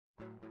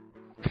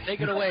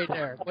Take it away,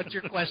 Derek. What's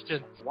your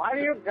question? Why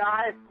do you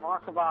guys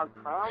talk about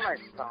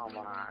comics so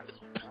much?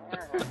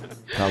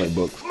 Comic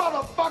books.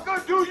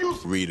 Motherfucker, do you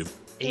read them?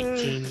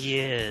 18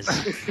 years.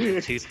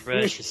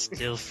 Toothbrush is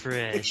still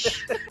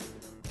fresh.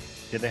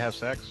 Did they have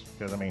sex?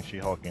 Because, I mean,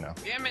 She-Hulk, you know.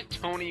 Damn it,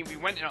 Tony. We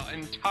went an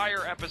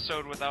entire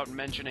episode without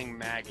mentioning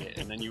Maggot,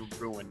 and then you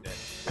ruined it.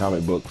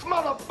 Comic books.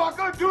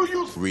 Motherfucker, do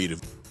you read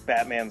them?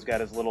 Batman's got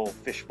his little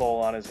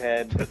fishbowl on his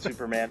head, but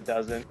Superman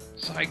doesn't.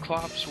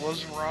 Cyclops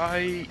was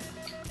right.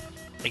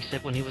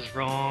 Except when he was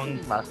wrong.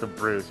 Master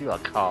Bruce, you are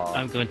calm.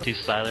 I'm going to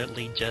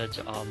silently judge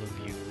all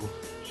of you.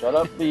 Shut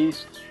up,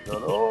 Beast.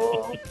 Shut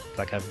up.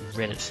 Like I've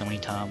read it so many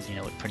times, you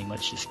know, it pretty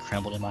much just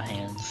crumbled in my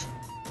hands.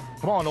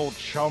 Come on, old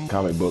chum.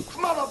 Comic books.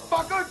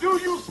 Motherfucker, do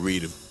you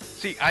read them?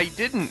 See, I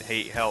didn't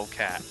hate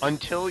Hellcat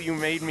until you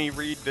made me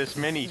read this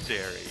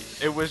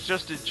miniseries. It was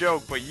just a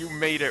joke, but you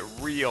made it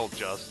real,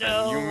 Justin.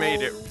 No. You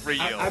made it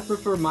real. I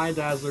prefer my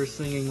Dazzler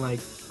singing, like,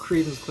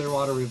 Creedence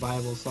Clearwater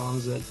Revival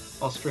songs at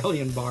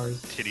Australian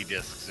bars. Titty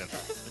discs.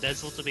 But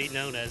that's what to be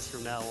known as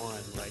from now on.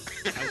 Like,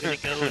 I'm going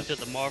to go into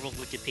the Marvel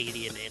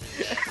Wikipedia and edit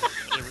that,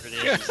 whatever it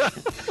is.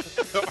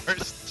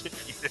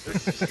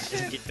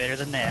 Doesn't get better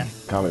than that.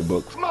 Comic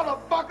books.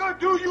 Motherfucker,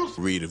 do you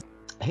read them?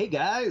 Hey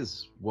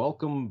guys,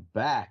 welcome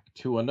back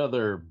to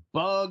another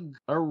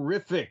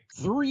bug-erific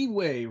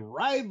three-way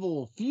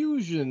rival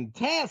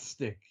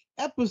fusion-tastic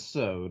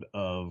episode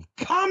of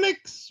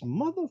Comics,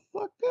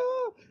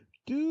 Motherfucker.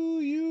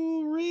 Do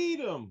you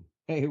read them?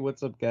 Hey,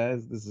 what's up,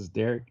 guys? This is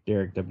Derek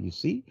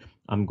WC.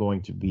 I'm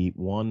going to be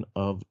one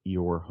of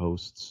your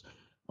hosts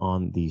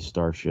on the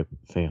Starship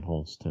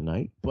Fanholes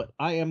tonight. But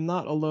I am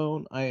not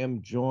alone. I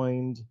am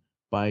joined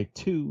by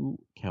two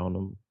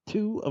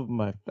of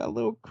my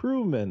fellow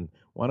crewmen.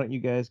 Why don't you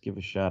guys give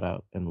a shout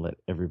out and let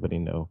everybody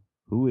know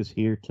who is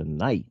here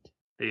tonight?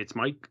 Hey, it's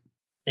Mike.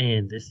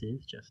 And this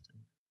is Justin.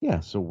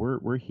 Yeah, so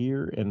we're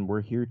here, and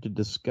we're here to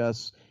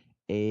discuss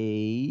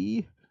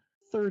a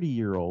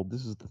 30-year-old.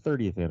 This is the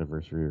 30th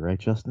anniversary, right,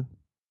 Justin?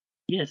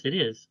 Yes, it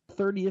is.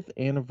 30th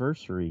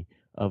anniversary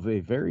of a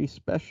very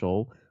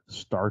special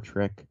Star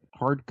Trek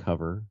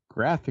hardcover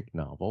graphic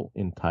novel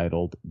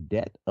entitled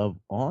Debt of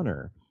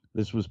Honor.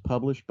 This was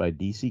published by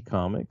DC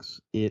Comics.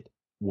 It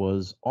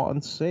was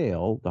on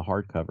sale, the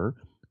hardcover,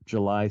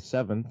 July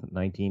 7th,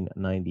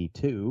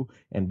 1992.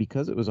 And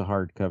because it was a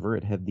hardcover,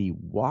 it had the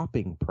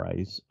whopping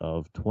price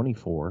of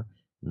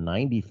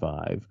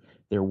 $24.95.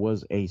 There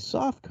was a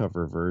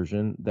softcover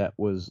version that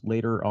was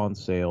later on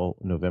sale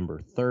November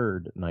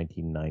 3rd,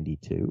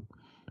 1992.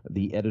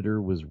 The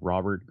editor was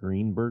Robert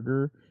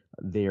Greenberger.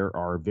 There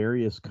are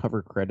various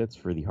cover credits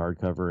for the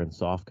hardcover and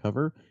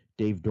softcover.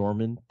 Dave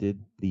Dorman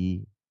did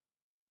the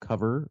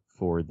cover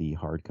for the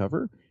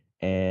hardcover,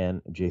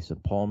 and Jason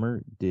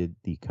Palmer did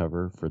the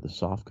cover for the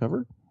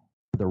softcover.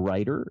 The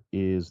writer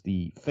is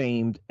the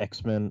famed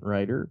X-Men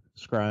writer,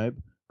 scribe,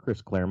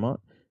 Chris Claremont.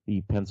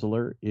 The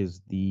penciler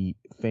is the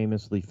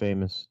famously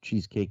famous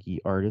cheesecakey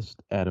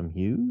artist, Adam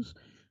Hughes.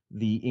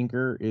 The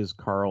inker is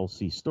Carl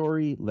C.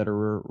 Story,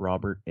 letterer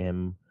Robert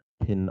M.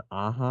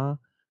 Pinaha,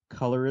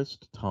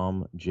 colorist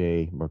Tom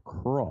J.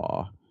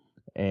 McCraw.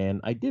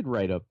 And I did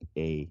write up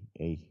a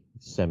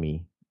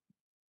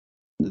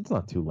it's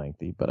not too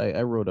lengthy, but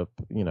I wrote up,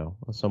 a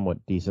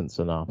somewhat decent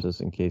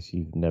synopsis in case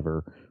you've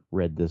never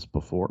read this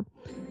before.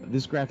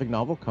 This graphic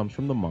novel comes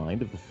from the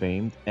mind of the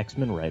famed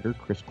X-Men writer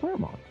Chris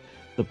Claremont.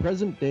 The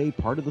present-day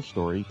part of the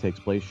story takes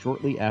place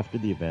shortly after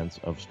the events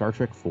of Star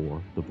Trek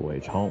IV, The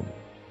Voyage Home.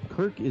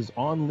 Kirk is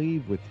on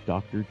leave with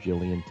Dr.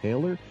 Gillian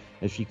Taylor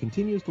as she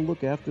continues to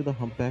look after the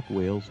humpback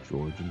whales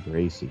George and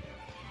Gracie.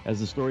 As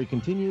the story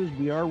continues,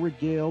 we are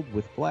regaled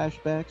with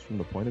flashbacks from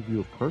the point of view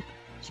of Kirk,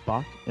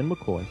 Spock, and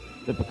McCoy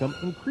that become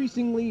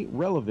increasingly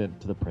relevant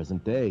to the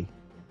present day.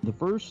 The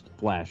first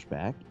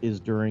flashback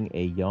is during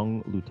a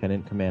young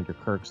Lieutenant Commander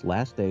Kirk's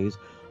last days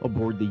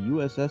aboard the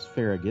USS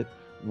Farragut,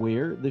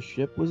 where the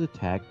ship was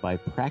attacked by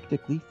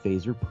practically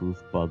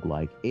phaser-proof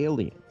bug-like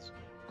aliens.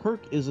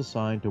 Kirk is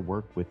assigned to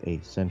work with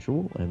a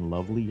sensual and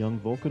lovely young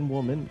Vulcan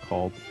woman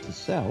called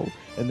Tessel,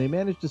 and they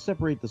manage to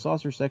separate the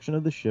saucer section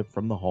of the ship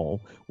from the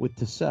hull, with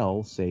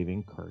Tessel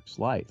saving Kirk's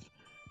life.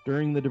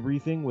 During the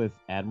debriefing with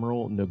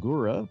Admiral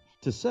Nagura,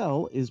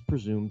 Tessel is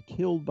presumed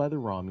killed by the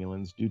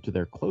Romulans due to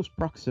their close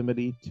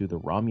proximity to the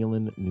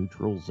Romulan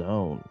neutral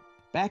zone.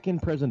 Back in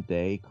present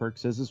day, Kirk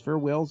says his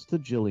farewells to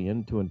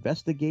Gillian to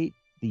investigate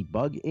the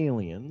bug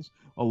aliens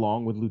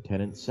along with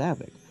Lieutenant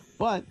Savick,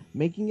 but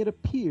making it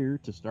appear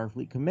to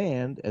Starfleet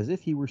Command as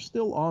if he were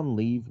still on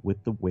leave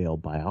with the whale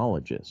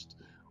biologist.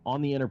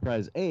 On the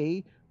Enterprise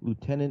A,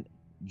 Lieutenant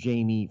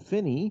Jamie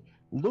Finney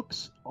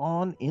looks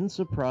on in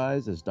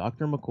surprise as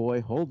Dr.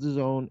 McCoy holds his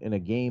own in a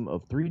game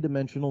of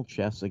three-dimensional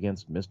chess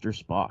against Mr.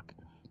 Spock.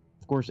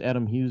 Of course,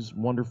 Adam Hughes'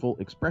 wonderful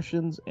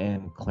expressions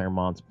and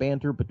Claremont's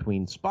banter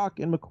between Spock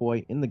and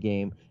McCoy in the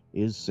game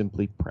is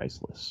simply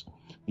priceless.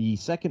 The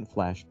second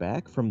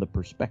flashback, from the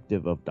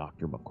perspective of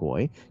Dr.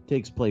 McCoy,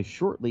 takes place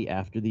shortly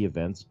after the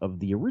events of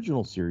the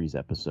original series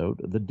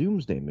episode, The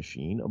Doomsday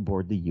Machine,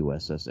 aboard the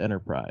USS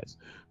Enterprise.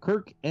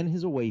 Kirk and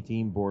his away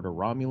team board a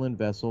Romulan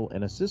vessel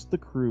and assist the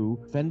crew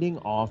fending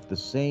off the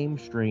same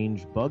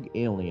strange bug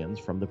aliens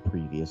from the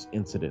previous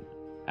incident.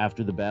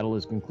 After the battle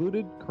is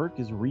concluded, Kirk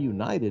is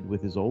reunited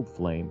with his old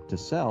flame,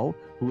 Tessel,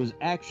 who is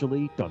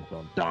actually, dun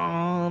dun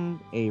dun,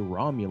 a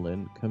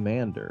Romulan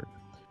commander.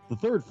 The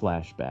third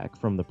flashback,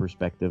 from the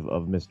perspective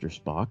of Mr.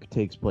 Spock,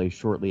 takes place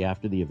shortly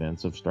after the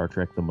events of Star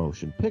Trek The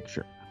Motion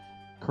Picture.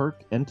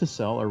 Kirk and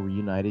Tessel are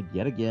reunited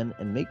yet again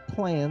and make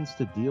plans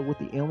to deal with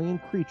the alien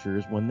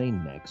creatures when they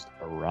next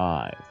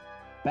arrive.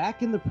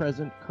 Back in the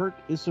present, Kirk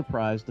is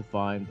surprised to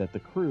find that the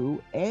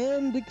crew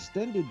and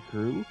extended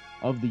crew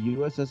of the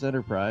USS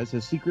Enterprise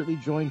has secretly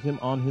joined him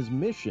on his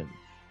mission.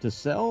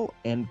 Tessel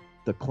and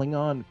the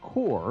Klingon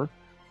Corps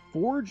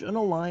forge an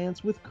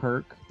alliance with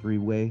Kirk,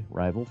 three-way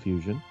rival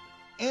fusion,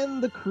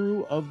 and the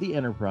crew of the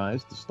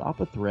Enterprise to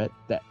stop a threat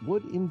that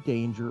would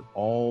endanger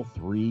all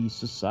three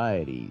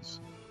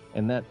societies.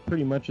 And that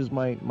pretty much is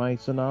my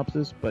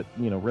synopsis, but,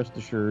 rest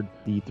assured,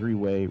 the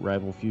three-way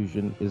rival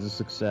fusion is a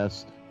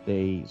success.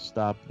 They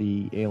stop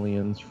the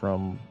aliens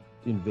from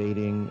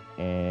invading,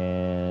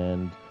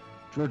 and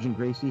George and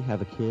Gracie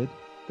have a kid.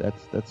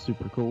 That's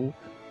super cool,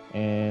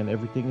 and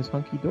everything is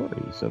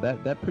hunky-dory. So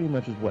that pretty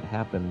much is what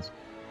happens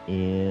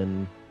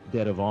in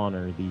Dead of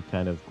Honor, the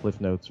kind of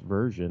Cliff Notes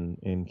version,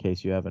 in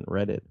case you haven't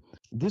read it.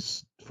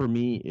 This, for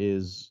me,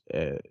 is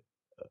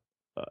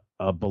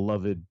a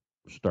beloved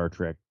Star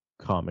Trek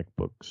comic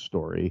book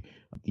story.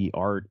 The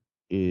art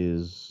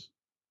is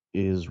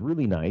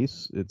really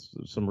nice. It's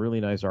some really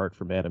nice art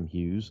from Adam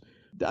Hughes.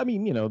 I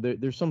mean,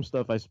 there's some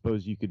stuff I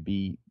suppose you could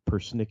be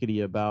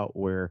persnickety about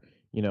where,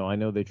 I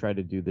know they try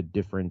to do the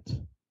different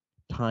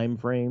time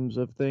frames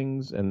of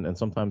things, and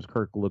sometimes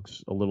Kirk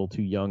looks a little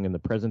too young in the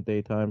present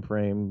day time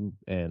frame,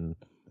 and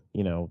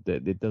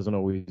that it doesn't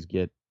always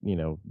get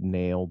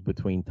nailed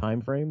between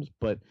time frames.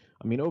 But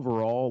I mean,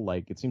 overall,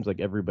 like, it seems like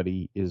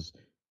everybody is,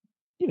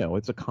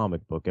 it's a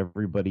comic book,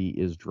 everybody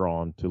is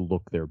drawn to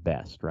look their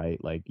best,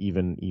 right? Like,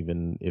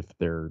 even if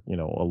they're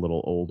a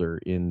little older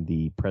in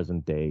the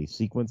present day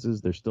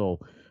sequences, they're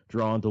still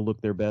drawn to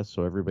look their best,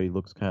 so everybody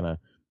looks kind of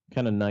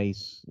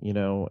nice,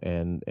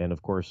 and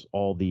of course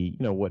all the,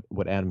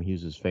 what Adam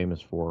Hughes is famous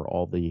for,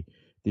 all the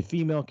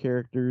female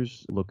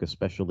characters look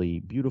especially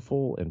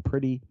beautiful and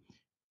pretty,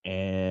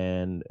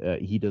 and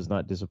he does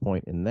not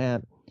disappoint in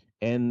that.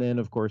 And then,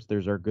 of course,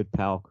 there's our good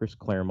pal Chris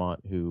Claremont,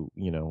 who,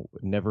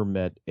 never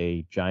met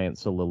a giant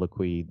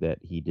soliloquy that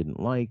he didn't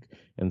like.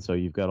 And so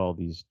you've got all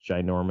these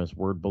ginormous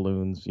word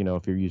balloons.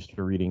 If you're used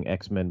to reading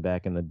X-Men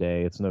back in the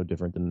day, it's no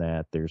different than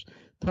that. There's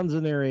tons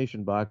of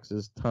narration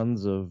boxes,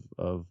 tons of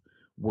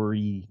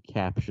wordy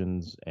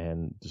captions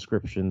and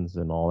descriptions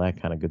and all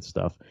that kind of good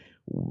stuff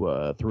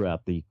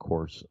throughout the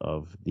course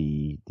of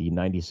the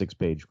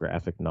 96-page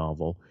graphic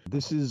novel.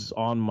 This is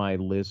on my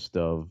list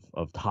of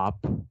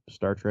top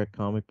Star Trek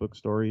comic book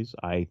stories.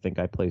 I think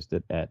I placed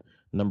it at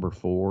number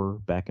 4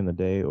 back in the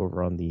day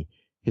over on the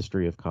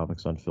History of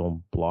Comics on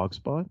Film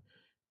blogspot.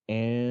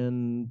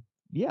 And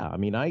yeah, I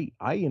mean, I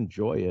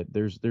enjoy it.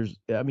 There's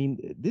I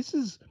mean, this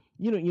is,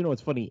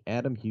 it's funny.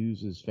 Adam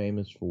Hughes is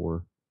famous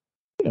for,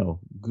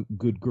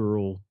 good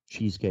girl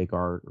cheesecake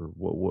art,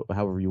 or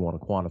however you want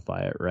to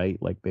quantify it, right?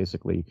 Like,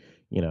 basically,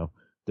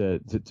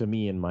 to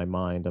me, in my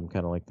mind, I'm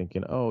kind of like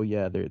thinking, oh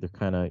yeah, they're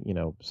kind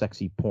of,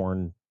 sexy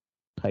porn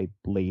type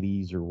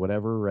ladies or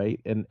whatever, right?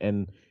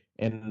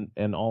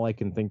 And all I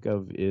can think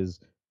of is,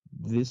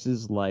 this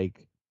is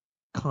like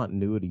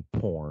continuity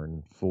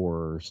porn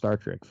for Star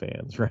Trek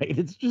fans, right?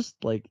 It's just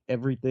like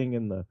everything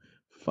in the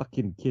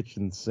fucking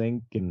kitchen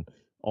sink and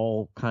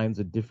all kinds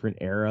of different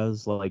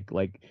eras. Like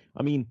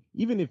I mean,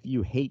 even if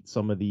you hate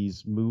some of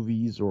these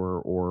movies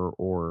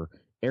or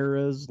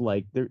eras,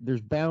 like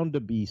there's bound to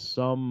be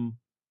some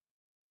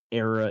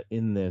era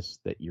in this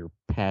that you're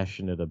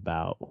passionate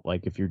about.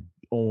 Like, if you're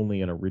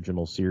only an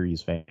original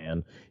series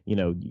fan,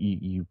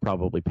 you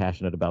probably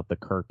passionate about the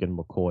Kirk and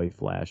McCoy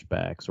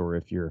flashbacks, or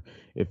if you're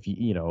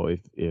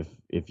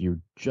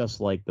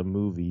just like the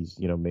movies,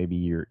 maybe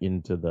you're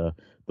into the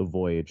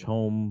voyage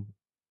home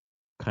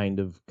kind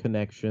of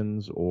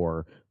connections,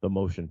 or the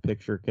motion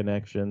picture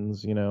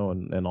connections,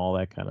 and all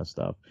that kind of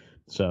stuff.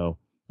 So,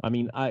 I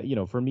mean,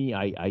 for me,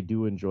 I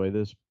do enjoy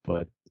this,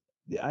 but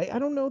I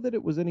don't know that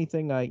it was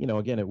anything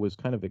again, it was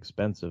kind of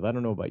expensive. I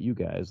don't know about you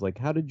guys. Like,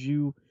 how did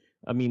you,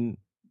 I mean,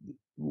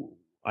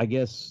 I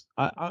guess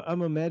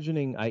I'm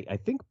imagining, I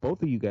think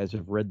both of you guys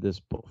have read this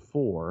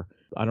before.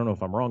 I don't know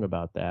if I'm wrong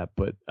about that,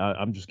 but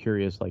I'm just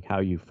curious, like, how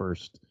you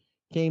first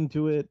came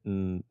to it.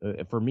 And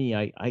for me,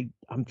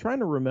 I'm trying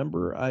to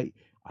remember.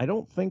 I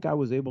don't think I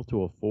was able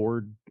to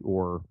afford,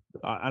 or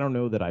I don't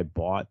know that I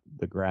bought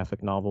the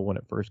graphic novel when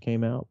it first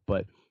came out,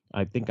 but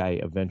I think I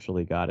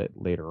eventually got it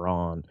later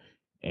on.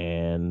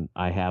 And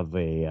I have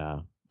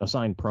a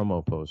signed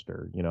promo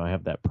poster. I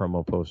have that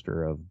promo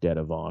poster of Dead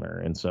of Honor.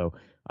 And so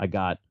I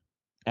got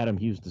Adam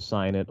Hughes to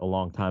sign it a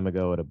long time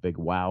ago at a big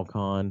WoW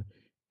con.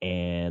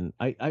 And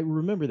I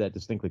remember that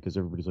distinctly because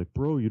everybody's like,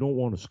 bro, you don't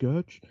want a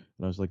sketch?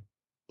 And I was like,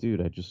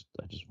 dude, I just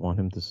want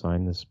him to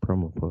sign this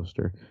promo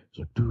poster.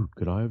 He's like, dude,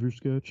 could I have your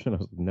sketch? And I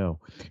was like, no.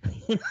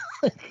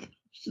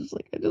 She's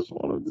like, I just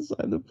want him to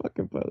sign the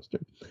fucking poster.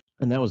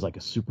 And that was like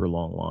a super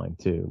long line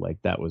too.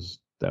 Like that was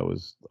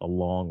a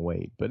long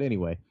wait. But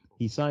anyway,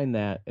 he signed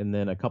that, and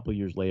then a couple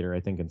years later, I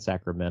think in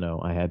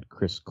Sacramento, I had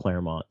Chris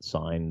Claremont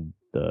sign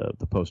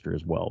the poster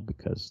as well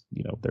because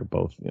they're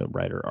both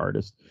writer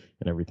artist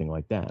and everything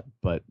like that.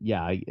 But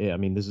yeah, I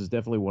mean this is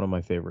definitely one of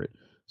my favorite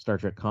Star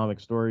Trek comic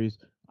stories.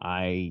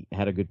 I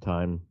had a good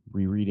time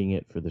rereading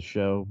it for the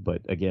show,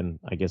 but again,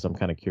 I guess I'm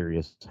kind of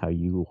curious how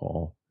you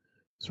all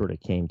sort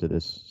of came to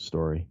this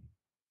story.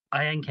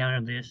 I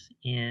encountered this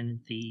in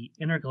the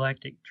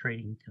Intergalactic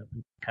Trading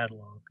Company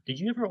catalog. Did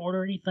you ever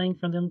order anything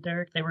from them,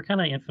 Derek? They were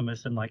kind of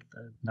infamous in like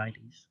the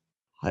 90s.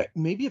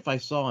 Maybe if I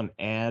saw an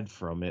ad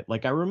from it,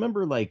 like I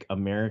remember like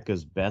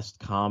America's Best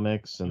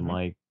Comics and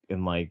Mile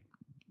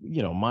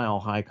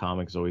High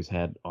Comics always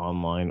had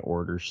online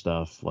order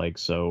stuff. Like,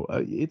 so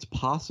it's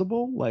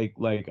possible.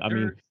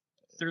 Their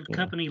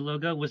company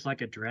logo was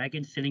like a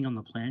dragon sitting on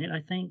the planet,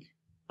 I think.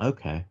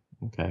 Okay.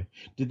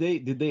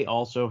 Did they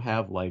also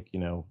have like,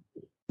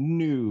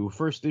 new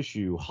first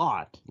issue,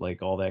 hot,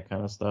 like all that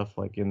kind of stuff,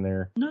 like in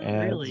their Not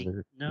ads? really.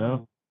 Or,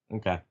 no.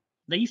 Okay.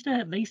 They used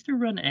to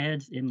run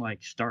ads in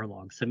like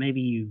Starlog, so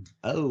maybe you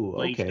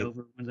glazed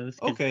over one of those.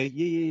 Okay,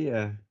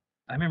 yeah.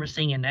 I remember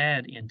seeing an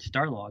ad in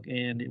Starlog,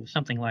 and it was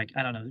something like,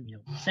 I don't know,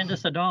 send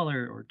us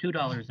 $1 or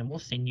 $2, and we'll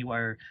send you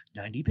our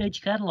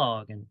 90-page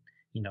catalog. And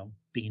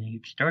being a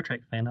huge Star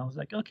Trek fan, I was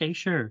like, okay,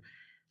 sure.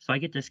 So I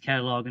get this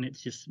catalog, and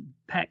it's just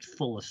packed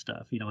full of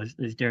stuff.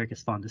 As Derek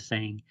is fond of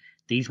saying,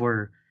 these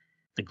were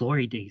the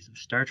glory days of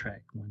Star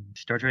Trek, when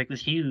Star Trek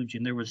was huge,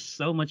 and there was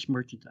so much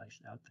merchandise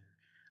out there.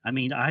 I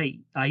mean,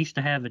 I used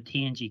to have a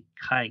TNG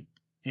kite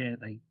and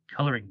a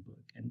coloring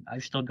book, and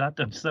I've still got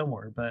them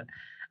somewhere. But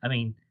I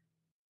mean,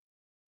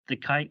 the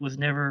kite was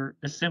never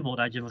assembled.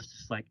 I was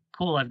just like,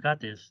 cool, I've got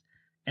this,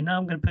 and now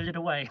I'm going to put it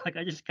away. Like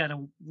I just kind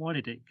of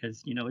wanted it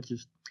because it's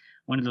just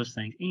one of those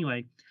things.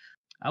 Anyway,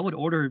 I would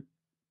order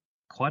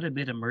quite a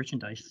bit of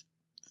merchandise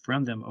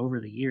from them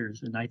over the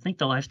years, and I think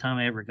the last time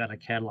I ever got a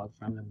catalog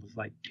from them was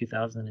like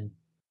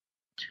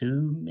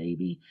 2002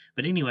 maybe.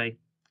 But anyway,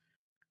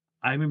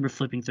 I remember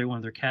flipping through one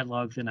of their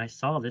catalogs and I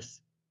saw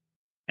this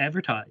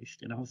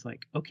advertised, and I was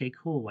like, okay,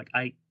 cool. Like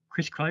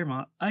Chris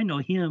Claremont, I know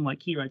him,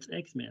 like he writes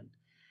X-Men.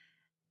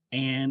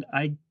 And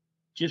I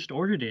just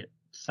ordered it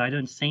sight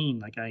unseen.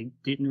 Like I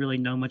didn't really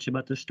know much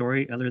about the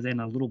story other than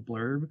a little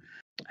blurb.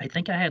 I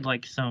think I had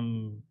like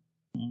some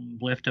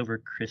leftover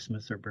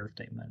Christmas or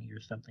birthday money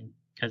or something,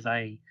 because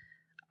I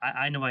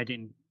know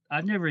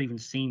I've never even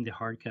seen the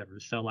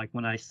hardcover. So like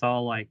when I saw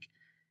like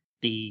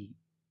the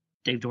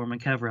Dave Dorman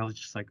cover, I was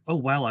just like, oh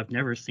wow, I've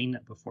never seen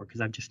that before,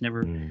 because I've just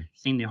never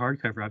seen the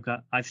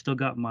hardcover. I've still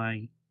got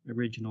my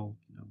original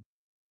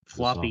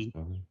floppy.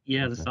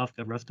 The soft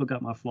cover. I still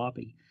got my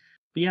floppy.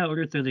 But yeah, I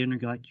ordered through the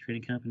Intergalactic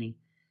Trading Company,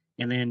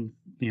 and then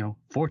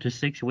 4 to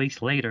 6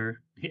 weeks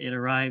later, it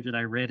arrived and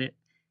I read it,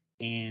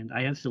 and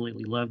I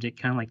absolutely loved it.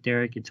 Kind of like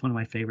Derek, it's one of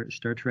my favorite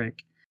Star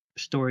Trek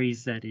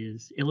stories that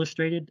is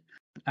illustrated.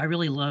 I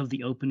really love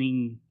the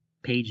opening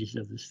pages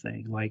of this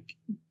thing, like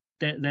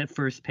that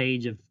first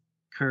page of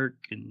Kirk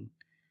and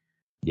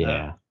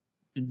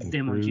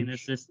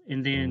Demogenesis,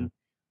 and then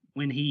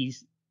when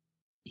he's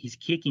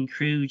kicking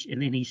Kruge,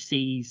 and then he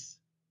sees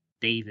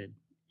David,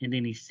 and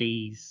then he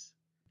sees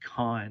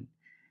Khan,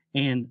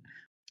 and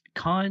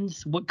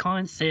what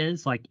Khan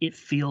says, like it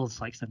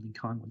feels like something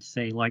Khan would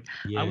say. Like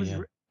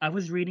I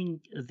was reading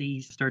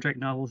these Star Trek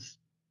novels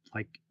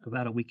like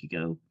about a week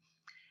ago,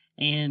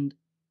 and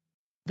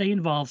they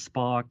involve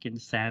Spock and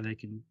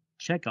Savick and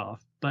Chekhov,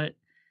 but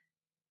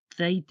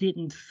they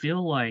didn't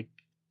feel like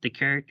the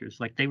characters.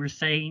 Like they were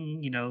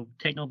saying,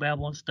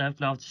 technobabble and stuff,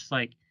 but I was just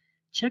like,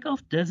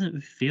 Chekhov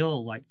doesn't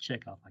feel like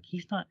Chekhov. Like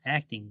he's not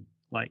acting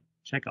like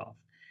Chekhov.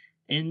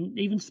 And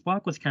even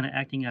Spock was kind of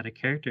acting out of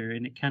character,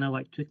 and it kind of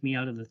like took me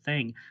out of the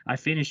thing. I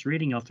finished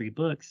reading all 3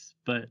 books,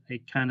 but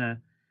it kind of,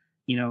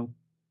 you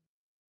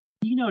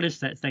notice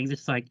that thing.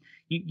 It's like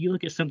you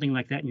look at something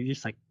like that and you're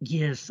just like,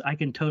 yes, I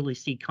can totally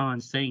see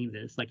Khan saying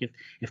this. Like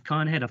if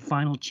Khan had a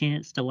final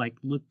chance to like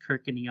look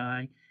Kirk in the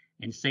eye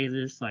and say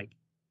this, like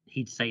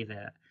he'd say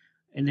that.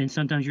 And then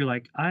sometimes you're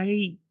like,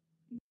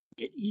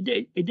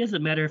 it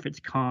doesn't matter if it's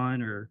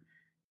Khan or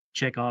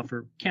Chekhov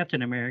or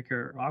Captain America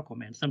or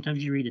Aquaman.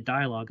 Sometimes you read a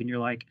dialogue and you're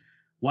like,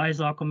 why is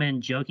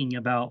Aquaman joking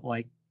about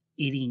like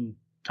eating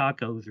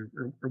tacos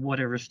or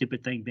whatever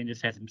stupid thing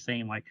Bendis has him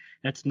saying? Like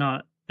that's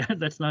not an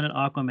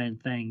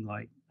Aquaman thing.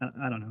 Like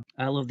I don't know.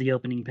 I love the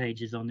opening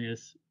pages on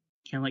this.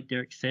 Kind of like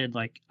Derek said,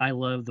 like I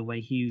love the way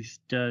Hughes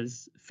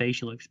does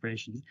facial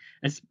expressions.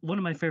 It's one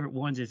of my favorite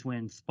ones is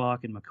when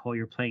Spock and McCoy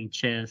are playing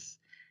chess,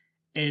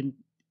 and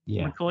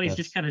McCoy's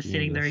just kind of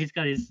sitting there. He's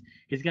got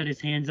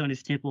his hands on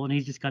his temple, and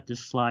he's just got this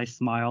sly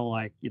smile,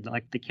 like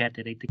the cat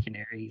that ate the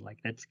canary. Like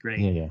that's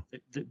great.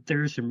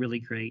 There's some really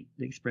great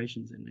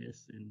expressions in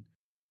this, and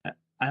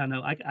I don't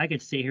know. I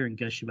could sit here and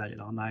gush about it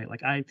all night.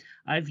 Like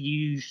I've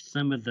used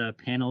some of the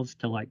panels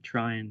to like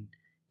try and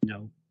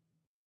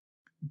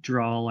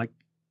draw like.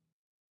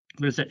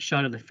 There's that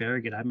shot of the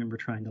Farragut. I remember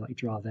trying to like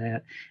draw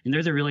that, and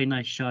there's a really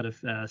nice shot of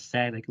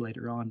Savick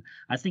later on.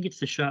 I think it's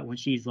the shot when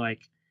she's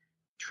like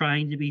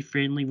trying to be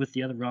friendly with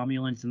the other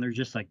Romulans, and they're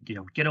just like,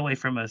 get away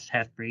from us,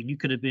 half-breed. You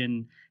could have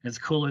been as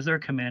cool as our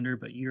commander,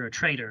 but you're a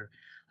traitor.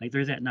 Like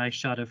there's that nice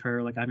shot of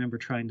her. Like I remember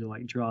trying to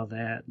like draw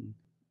that.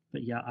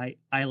 But yeah, I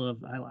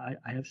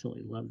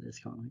absolutely love this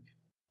comic.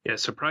 Yeah,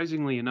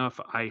 surprisingly enough,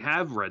 I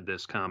have read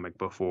this comic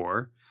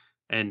before,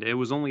 and it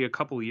was only a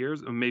couple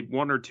years, maybe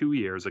 1 or 2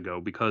 years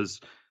ago,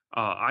 because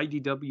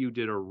IDW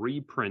did a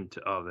reprint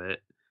of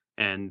it,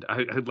 and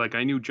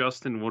I knew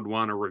Justin would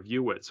want to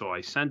review it, so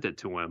I sent it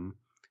to him.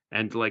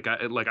 And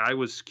I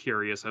was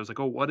curious. I was like,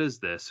 "Oh, what is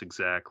this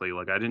exactly?"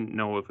 Like I didn't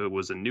know if it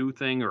was a new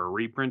thing or a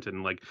reprint.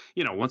 And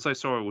once I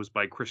saw it was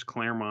by Chris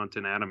Claremont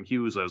and Adam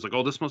Hughes, I was like,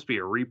 "Oh, this must be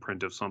a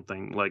reprint of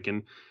something."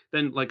 And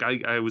then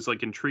I was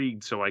like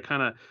intrigued. So I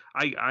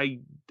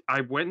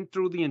went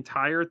through the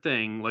entire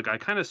thing. Like I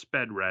kind of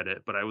sped read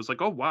it, but I was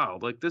like, "Oh wow,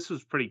 like this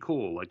is pretty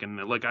cool."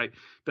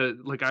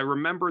 I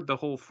remembered the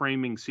whole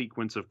framing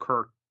sequence of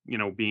Kirk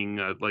being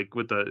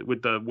with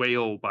the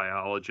whale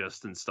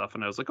biologist and stuff,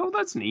 and I was like, oh,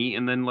 that's neat.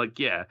 And then like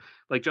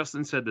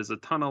Justin said, there's a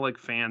ton of like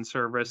fan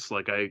service.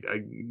 Like I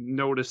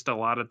noticed a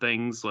lot of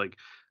things. Like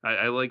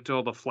I liked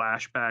all the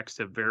flashbacks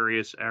to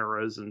various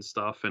eras and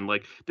stuff. And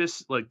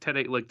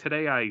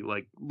today I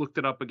like looked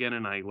it up again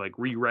and I like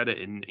reread it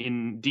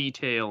in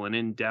detail and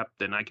in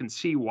depth, and I can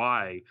see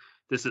why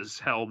this is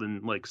held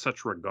in like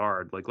such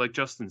regard. Like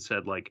Justin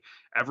said, like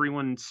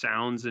everyone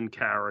sounds in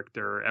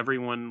character.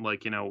 Everyone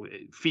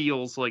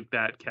feels like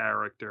that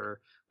character.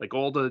 Like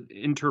all the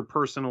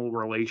interpersonal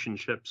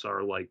relationships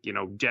are like,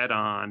 dead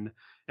on.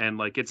 And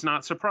like, it's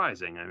not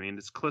surprising. I mean,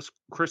 it's Chris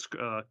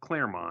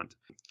Claremont.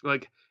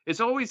 Like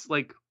it's always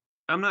like,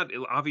 I'm not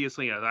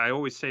obviously I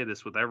always say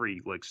this with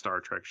every like Star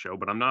Trek show,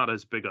 but I'm not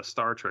as big a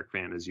Star Trek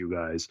fan as you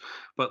guys.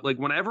 But like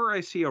whenever I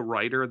see a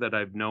writer that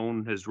I've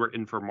known has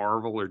written for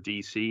Marvel or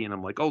DC, and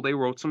I'm like, oh, they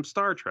wrote some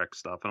Star Trek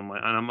stuff, and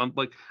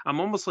I'm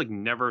almost like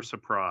never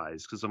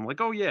surprised, because I'm like,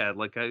 oh yeah,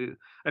 like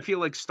I feel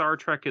like Star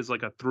Trek is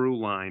like a through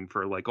line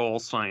for like all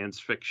science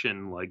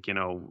fiction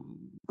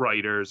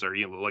writers, or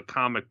like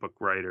comic book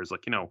writers.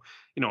 Like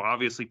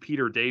obviously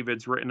Peter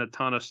David's written a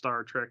ton of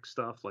Star Trek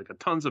stuff. Like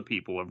tons of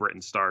people have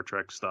written Star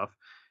Trek stuff.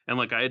 And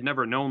like I had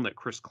never known that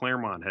Chris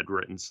Claremont had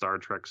written Star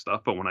Trek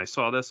stuff, but when I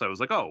saw this, I was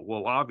like, oh,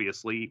 well,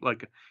 obviously,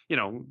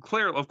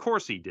 of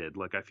course he did.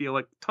 Like I feel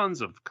like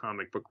tons of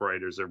comic book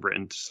writers have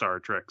written Star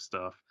Trek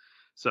stuff.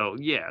 So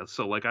yeah,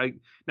 so like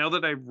now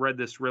that I've read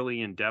this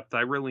really in depth,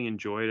 I really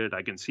enjoyed it.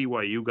 I can see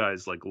why you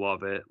guys like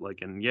love it. Like,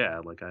 and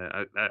yeah, like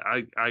I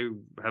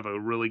have a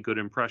really good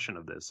impression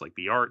of this. Like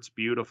the art's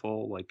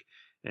beautiful. Like,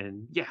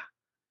 and yeah.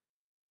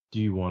 Do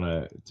you want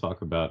to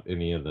talk about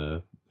any of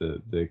the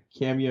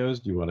cameos?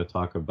 Do you want to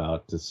talk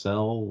about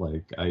Tessel?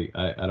 Like,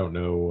 I don't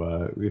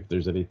know if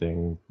there's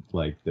anything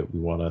like that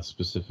we want to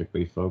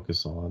specifically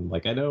focus on.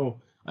 Like, I know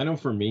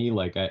for me,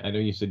 like, I know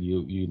you said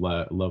you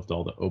loved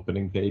all the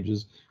opening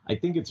pages. I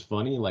think it's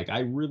funny. Like, I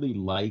really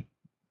like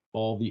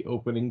all the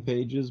opening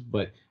pages,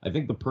 but I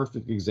think the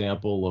perfect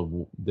example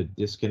of the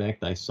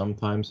disconnect I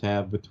sometimes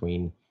have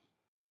between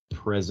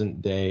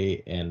present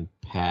day and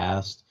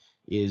past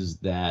is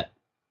that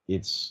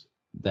it's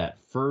that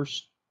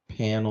first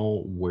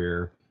panel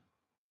where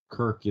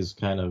Kirk is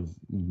kind of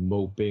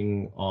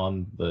moping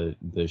on the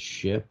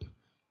ship,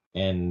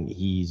 and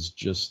he's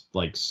just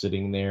like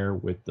sitting there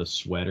with the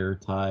sweater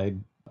tied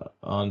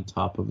on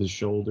top of his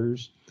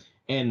shoulders.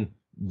 And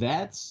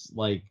that's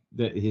like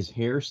his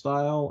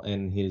hairstyle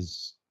and he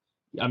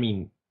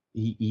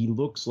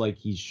looks like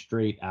he's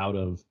straight out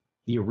of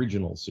the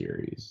original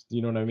series. Do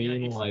you know what I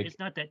mean? Yeah, it's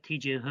not that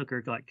TJ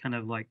Hooker like kind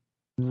of like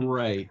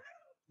right.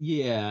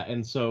 Yeah,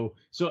 and so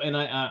and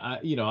I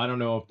I don't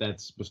know if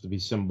that's supposed to be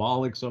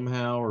symbolic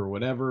somehow or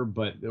whatever,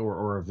 but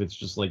or if it's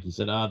just like you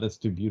said, that's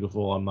too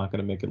beautiful, I'm not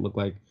gonna make it look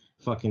like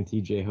fucking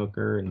TJ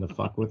Hooker and the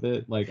fuck with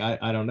it. Like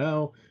I don't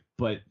know,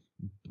 but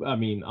I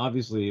mean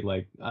obviously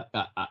like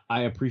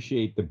I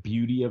appreciate the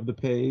beauty of the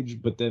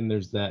page, but then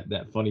there's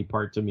that funny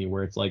part to me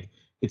where it's like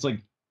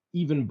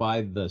even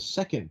by the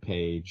second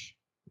page,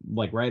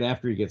 like right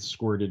after he gets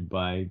squirted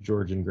by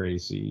George and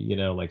Gracie,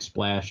 like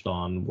splashed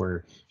on,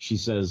 where she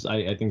says,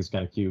 I think it's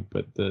kind of cute,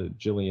 but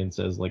Jillian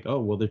says like, oh,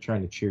 well, they're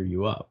trying to cheer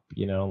you up,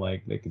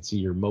 like they could see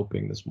you're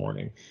moping this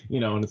morning,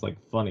 and it's like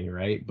funny,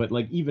 right? But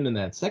like even in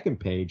that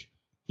second page,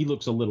 he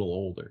looks a little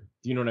older.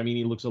 Do you know what I mean?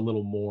 He looks a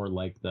little more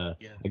like I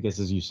guess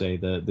as you say,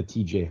 the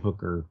TJ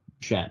Hooker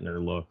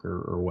Shatner look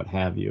or what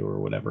have you or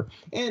whatever.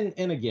 And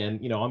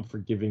again, I'm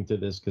forgiving to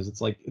this because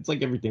it's like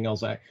everything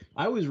else. I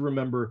always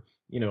remember,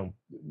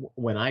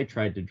 when I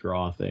tried to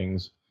draw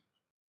things,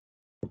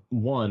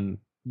 one,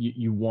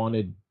 you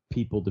wanted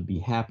people to be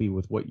happy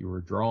with what you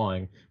were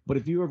drawing. But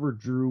if you ever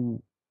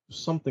drew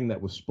something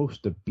that was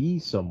supposed to be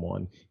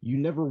someone, you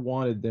never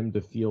wanted them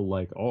to feel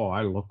like, oh,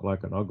 I look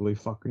like an ugly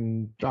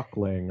fucking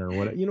duckling or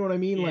what, you know what I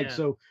mean? Like,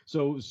 Yeah.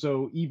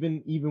 so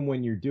even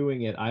when you're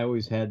doing it, I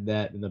always had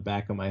that in the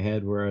back of my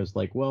head where I was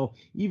like, well,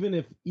 even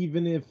if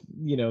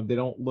you know, they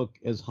don't look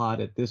as hot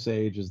at this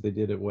age as they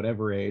did at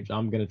whatever age,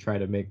 I'm gonna try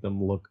to make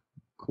them look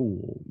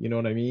cool. You know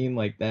what I mean?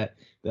 Like that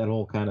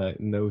whole kind of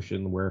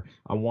notion where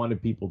I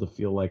wanted people to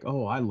feel like,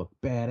 oh, I look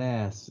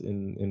badass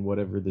in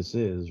whatever this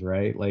is,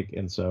 right? Like,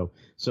 and so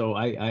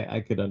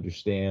I could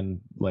understand,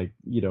 like,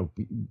 you know,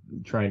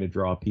 trying to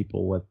draw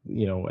people at,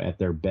 you know, at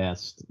their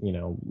best, you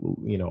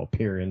know,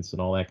 appearance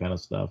and all that kind of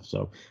stuff.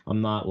 So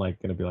I'm not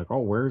like gonna be like,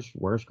 oh,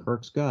 where's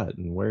Kirk's gut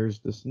and where's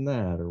this and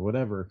that or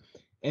whatever.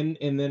 And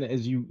then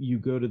as you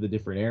go to the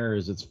different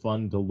eras, it's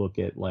fun to look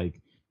at,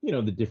 like, you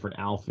know, the different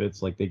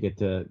outfits. Like they get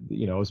to,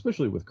 you know,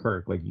 especially with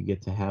Kirk, like you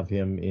get to have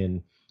him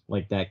in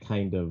like that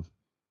kind of,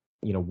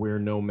 you know, where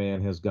no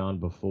man has gone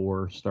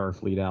before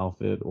Starfleet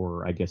outfit,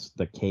 or I guess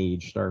the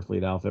Cage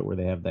Starfleet outfit, where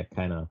they have that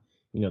kind of,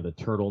 you know, the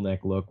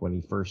turtleneck look when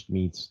he first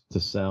meets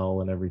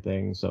T'Cell and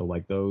everything. So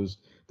like those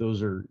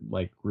are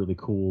like really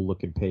cool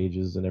looking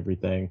pages and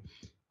everything.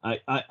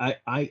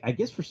 I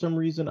guess for some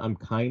reason I'm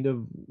kind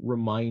of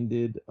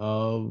reminded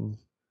of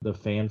the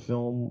fan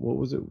film. What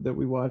was it that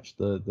we watched?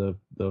 The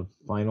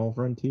Final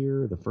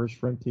Frontier, the First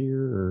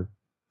Frontier, or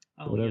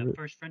Oh whatever. yeah,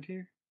 First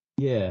Frontier.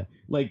 Yeah,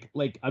 like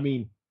I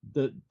mean,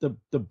 the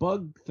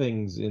bug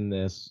things in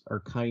this are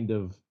kind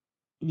of,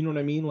 you know what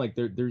I mean? Like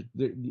they're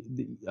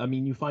I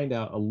mean, you find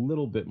out a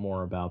little bit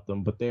more about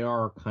them, but they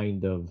are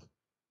kind of,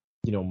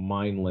 you know,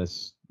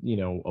 mindless, you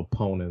know,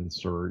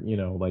 opponents, or, you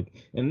know, like,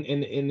 and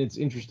it's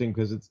interesting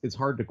because it's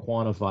hard to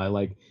quantify.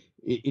 Like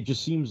it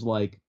just seems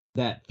like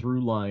that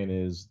through line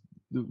is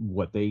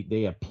what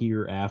they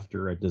appear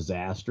after a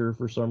disaster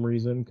for some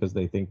reason, because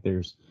they think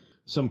there's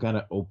some kind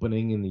of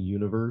opening in the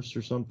universe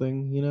or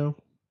something, you know?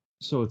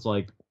 So it's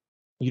like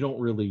you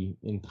don't really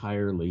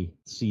entirely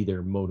see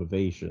their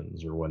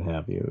motivations or what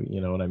have you,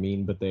 you know what I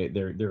mean? But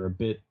they're a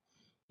bit,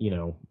 you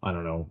know, I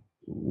don't know,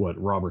 what,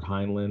 Robert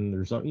Heinlein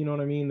or something, you know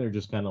what I mean? They're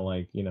just kind of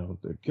like, you know,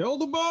 kill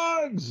the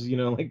bugs, you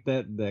know, like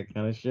that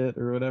kind of shit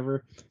or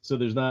whatever. So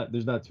there's not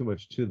too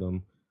much to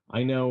them.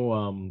 I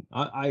know.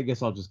 I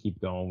guess I'll just keep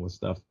going with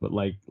stuff, but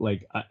like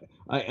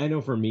I know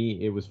for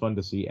me it was fun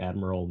to see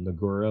Admiral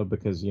Nagura,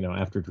 because, you know,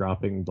 after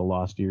dropping the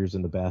Lost Years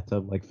in the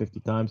bathtub like 50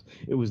 times,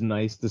 it was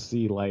nice to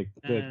see like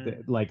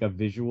like a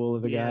visual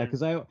of the guy, Yeah.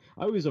 because I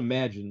always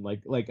imagine,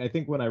 like I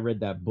think when I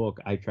read that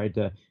book, I tried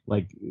to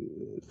like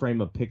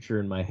frame a picture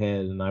in my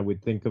head, and I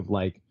would think of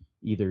like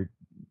either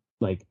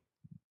like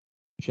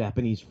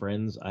Japanese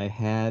friends I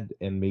had,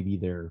 and maybe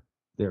their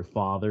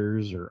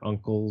fathers or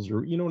uncles,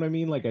 or, you know what I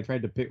mean? Like I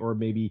tried to pick, or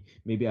maybe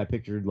I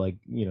pictured, like,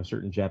 you know,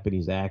 certain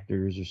Japanese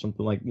actors or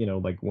something, like, you know,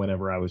 like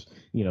whenever I was,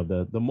 you know,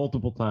 the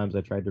multiple times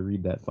I tried to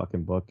read that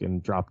fucking book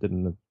and dropped it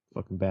in the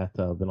fucking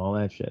bathtub and all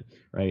that shit,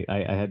 right?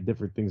 I had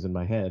different things in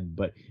my head,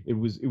 but it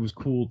was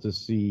cool to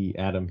see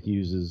Adam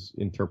Hughes's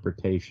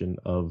interpretation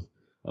of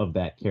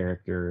that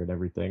character and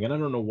everything. And I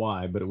don't know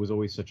why, but it was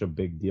always such a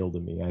big deal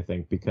to me, I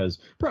think, because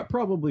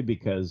probably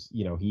because,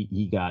 you know,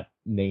 he got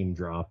name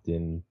dropped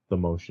in the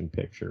motion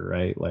picture,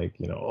 right? Like,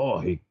 you know, oh,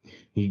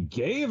 he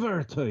gave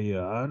her to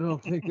you. I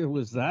don't think it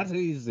was that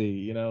easy,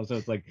 you know? So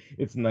it's like,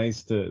 it's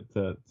nice to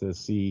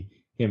see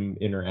him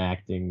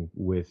interacting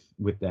with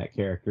that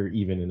character,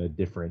 even in a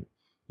different,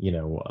 you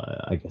know,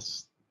 I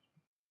guess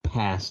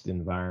past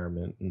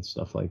environment and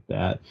stuff like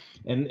that.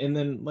 And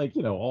then, like,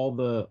 you know, all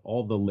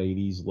the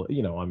ladies,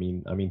 you know, I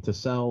mean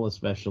T'Cell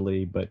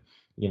especially, but,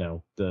 you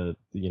know,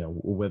 you know,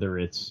 whether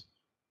it's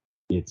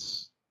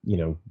you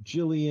know,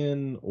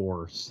 Jillian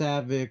or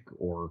Savick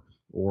or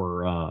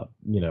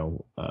you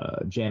know,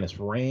 Janice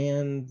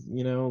Rand,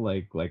 you know,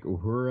 like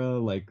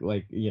Uhura,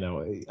 like you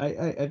know,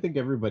 I think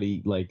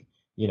everybody, like,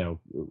 you know,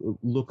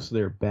 looks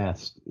their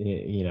best,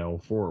 you know,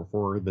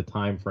 for the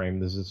time frame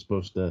this is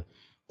supposed to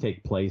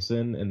take place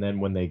in. And then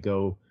when they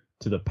go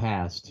to the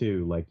past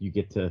too, like you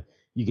get to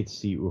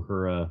see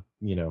Uhura,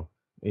 you know,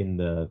 in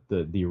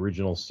the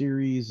original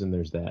series, and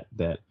there's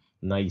that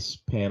nice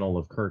panel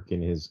of Kirk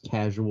in his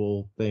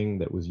casual thing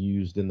that was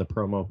used in the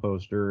promo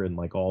poster, and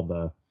like all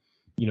the,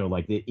 you know,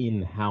 like the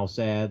in-house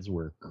ads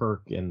where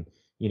Kirk and,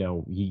 you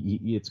know, he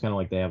it's kind of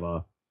like they have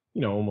a,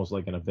 you know, almost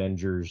like an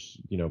Avengers,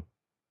 you know,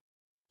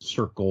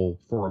 circle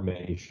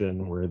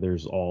formation where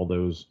there's all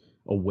those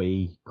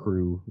away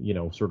crew, you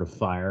know, sort of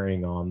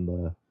firing on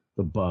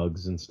the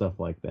bugs and stuff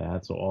like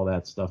that. So all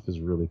that stuff is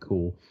really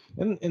cool.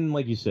 And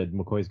like you said,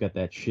 McCoy's got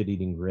that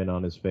shit-eating grin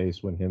on his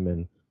face when him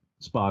and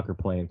Spock are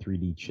playing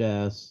 3D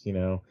chess, you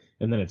know.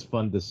 And then it's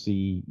fun to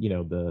see, you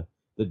know,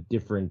 the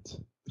different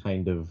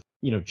kind of,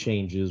 you know,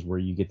 changes where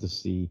you get to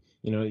see,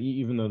 you know,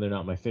 even though they're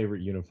not my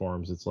favorite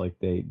uniforms, it's like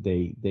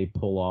they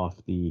pull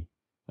off the,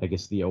 I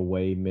guess, the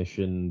away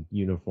mission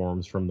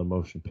uniforms from the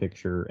motion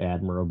picture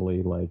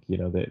admirably. Like, you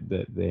know,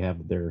 they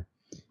have their,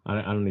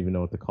 I don't even know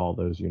what to call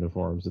those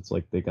uniforms. It's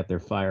like they got their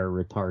fire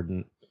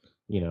retardant,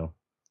 you know,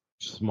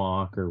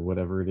 smock or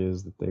whatever it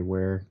is that they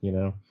wear, you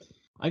know.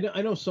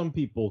 I know some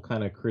people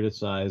kind of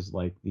criticize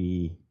like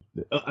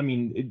I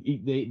mean,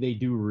 they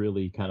do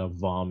really kind of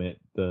vomit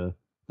the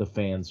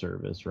fan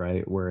service,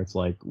 right? Where it's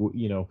like,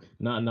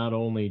 not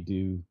only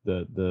do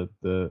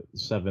the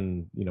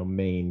seven,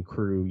 main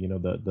crew,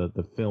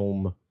 the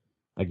film,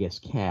 I guess,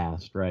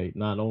 cast, right?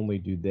 Not only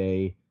do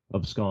they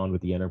abscond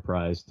with the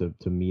Enterprise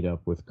to meet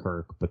up with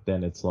Kirk, but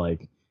then it's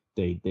like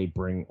they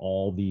bring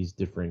all these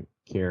different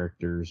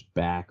characters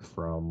back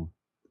from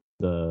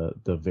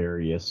the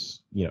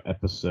various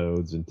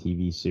episodes and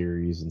TV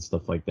series and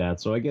stuff like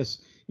that. So I guess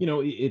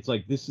it's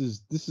like this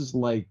is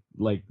like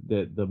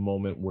the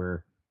moment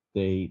where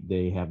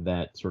they have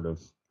that sort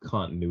of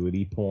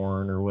continuity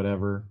porn or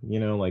whatever,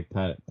 like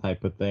that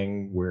type of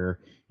thing where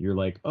you're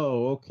like,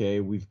 oh, okay,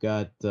 we've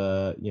got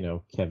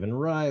Kevin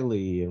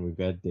Riley and we've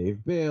got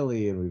Dave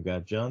Bailey and we've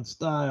got John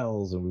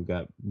Stiles and we've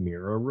got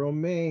Mira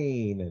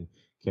Romaine and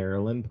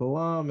Carolyn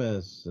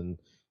Palamas and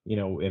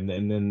and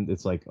then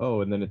it's like, oh,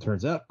 and then it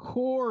turns out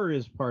Core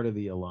is part of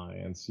the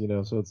Alliance,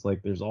 so it's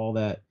like there's all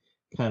that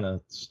kind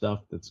of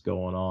stuff that's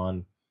going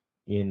on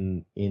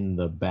in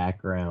the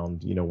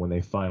background, when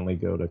they finally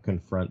go to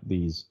confront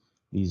these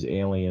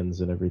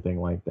aliens and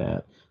everything like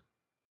that.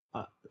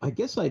 I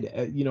guess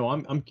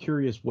I'm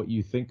curious what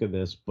you think of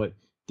this, but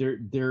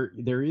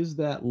there is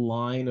that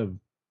line of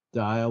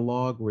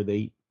dialogue where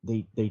they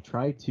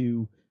try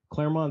to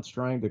Claremont's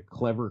trying to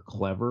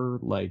clever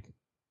like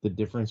the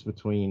difference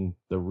between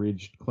the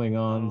ridged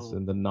Klingons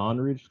and the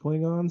non-ridged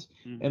Klingons.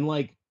 Mm-hmm. And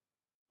like,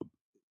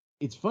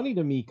 it's funny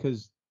to me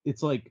because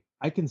it's like,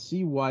 I can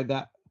see why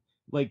that,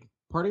 like,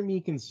 part of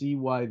me can see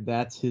why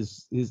that's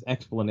his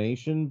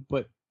explanation,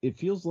 but it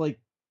feels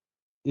like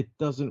it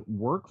doesn't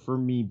work for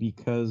me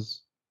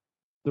because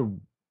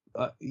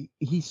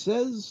he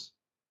says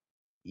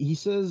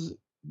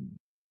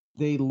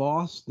they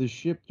lost the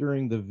ship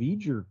during the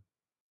V'ger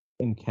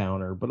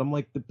encounter, but I'm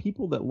like, the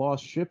people that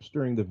lost ships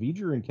during the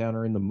V'ger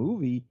encounter in the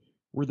movie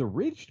were the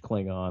ridged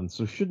Klingons,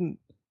 so shouldn't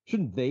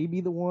they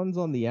be the ones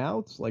on the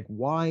outs? Like,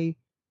 why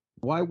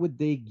would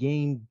they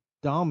gain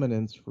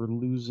dominance for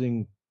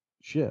losing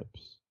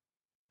ships?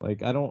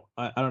 Like, I don't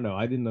know,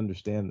 I didn't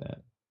understand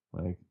that.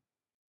 Like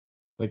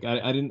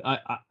I didn't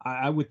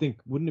I would think,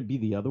 wouldn't it be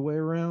the other way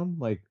around?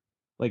 Like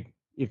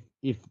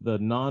if the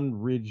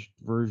non-ridged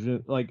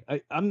version, like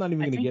I'm not even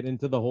going to get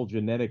into the whole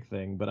genetic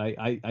thing, but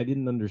I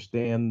didn't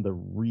understand the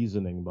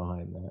reasoning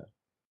behind that.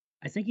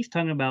 I think he's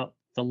talking about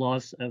the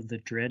loss of the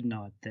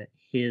dreadnought that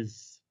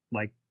his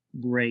like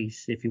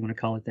race, if you want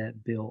to call it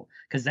that, built,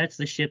 because that's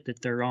the ship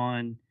that they're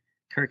on,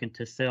 Kirk and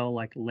Tassel,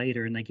 like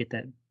later, and they get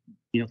that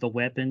the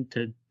weapon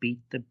to beat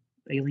the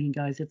alien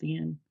guys at the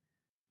end.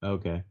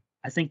 Okay.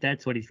 I think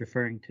that's what he's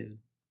referring to.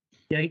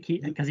 Yeah,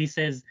 because he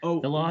says the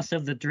loss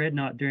of the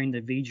dreadnought during the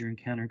V'ger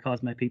encounter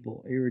caused my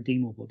people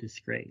irredeemable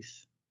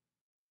disgrace.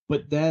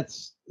 But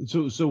that's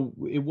so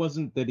it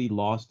wasn't that he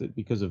lost it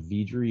because of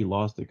V'ger, he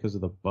lost it because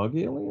of the bug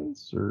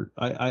aliens, or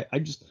I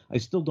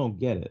still don't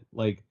get it.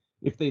 Like,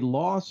 if they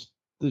lost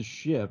the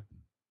ship,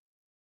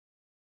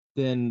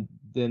 then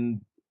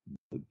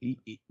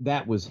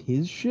that was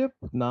his ship,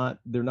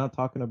 they're not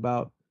talking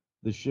about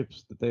the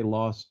ships that they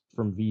lost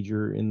from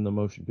V'ger in the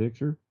motion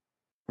picture.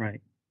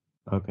 Right.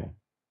 Okay.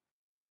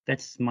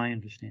 That's my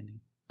understanding.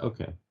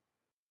 Okay.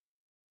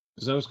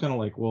 Because I was kind of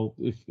like, well,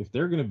 if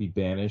they're going to be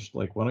banished,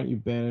 like, why don't you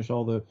banish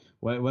why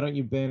don't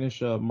you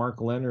banish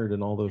Mark Leonard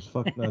and all those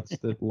fucknuts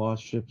that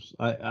lost ships?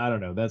 I don't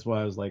know. That's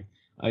why I was like,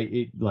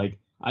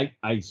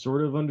 I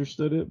sort of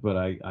understood it, but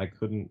I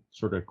couldn't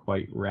sort of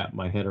quite wrap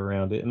my head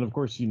around it. And of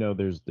course,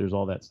 there's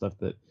all that stuff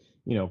that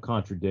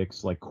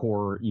contradicts. Like,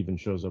 Core even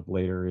shows up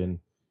later in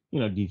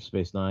Deep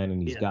Space Nine,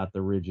 and he's got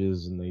the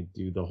ridges, and they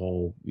do the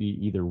whole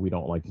either we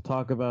don't like to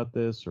talk about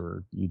this,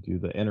 or you do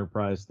the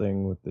Enterprise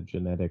thing with the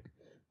genetic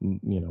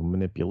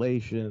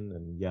manipulation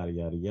and yada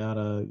yada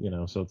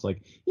yada. So it's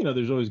like,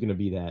 there's always going to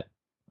be that,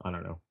 I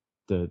don't know,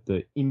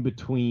 the in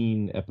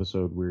between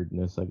episode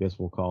weirdness, I guess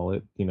we'll call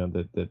it.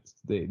 That's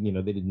they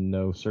didn't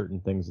know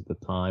certain things at the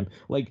time.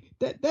 Like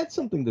that's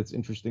something that's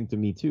interesting to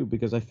me too,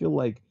 because I feel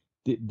like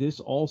this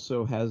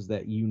also has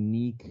that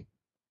unique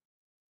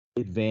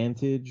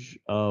advantage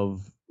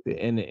of,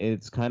 and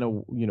it's kind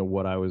of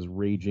what I was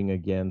raging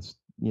against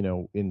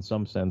in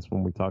some sense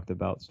when we talked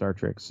about Star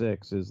Trek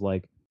 6, is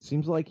like,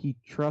 seems like he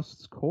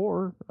trusts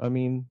Core. I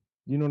mean,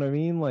 you know what I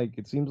mean? Like,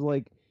 it seems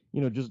like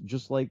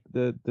just like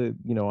the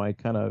I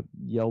kind of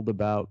yelled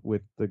about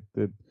with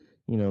the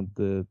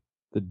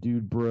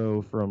dude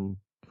bro from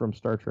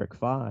Star Trek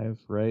 5,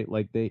 right?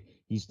 Like,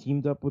 he's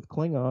teamed up with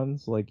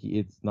Klingons. Like,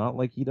 it's not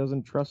like he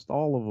doesn't trust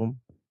all of them.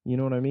 You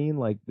know what I mean?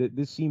 Like,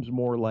 this seems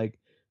more like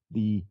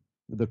the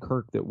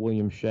Kirk that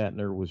William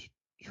Shatner was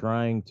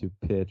trying to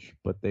pitch,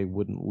 but they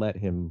wouldn't let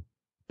him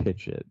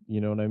pitch it.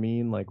 You know what I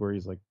mean? Like, where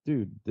he's like,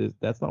 dude,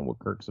 that's not what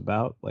Kirk's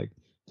about, like,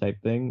 type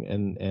thing.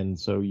 And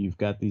so you've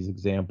got these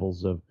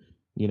examples of,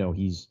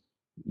 he's,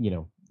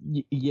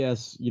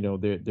 yes,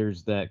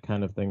 there's that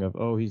kind of thing of,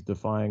 oh, he's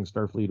defying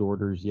Starfleet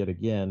orders yet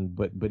again,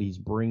 but he's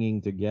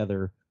bringing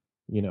together,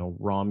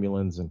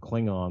 Romulans and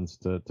Klingons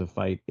to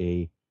fight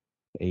a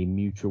a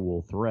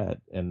mutual threat,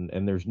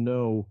 and there's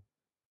no,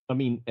 I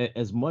mean,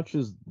 as much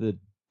as the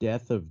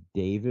death of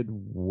David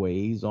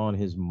weighs on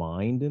his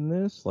mind in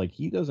this, like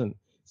he doesn't.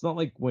 It's not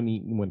like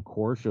when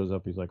Kor shows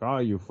up, he's like, "Oh,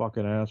 you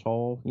fucking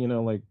asshole,"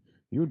 like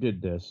you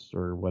did this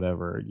or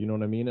whatever. You know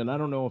what I mean? And I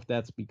don't know if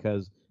that's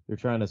because they're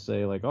trying to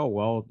say like, "Oh,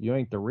 well, you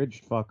ain't the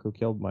rich fuck who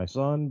killed my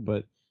son,"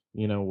 but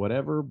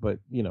whatever. But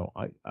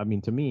I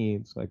mean, to me,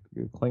 it's like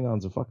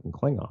Klingon's a fucking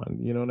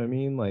Klingon. You know what I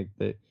mean? Like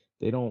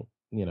they don't,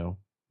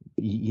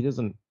 he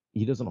doesn't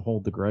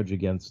hold the grudge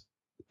against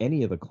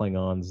any of the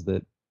Klingons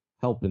that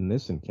help in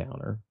this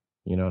encounter.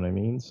 You know what I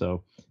mean?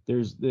 So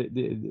there's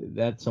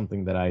that's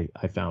something that I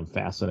found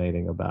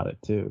fascinating about it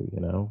too.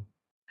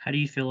 How do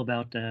you feel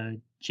about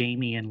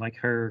Jamie and like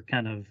her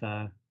kind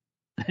of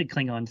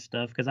Klingon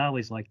stuff? Because I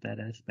always like that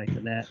aspect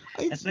of that.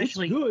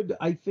 Especially it's good.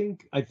 I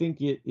think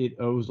it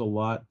owes a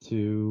lot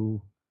to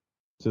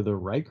the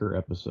Riker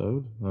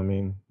episode. I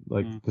mean,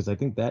 like, because I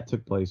think that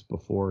took place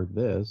before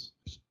this,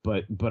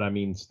 but I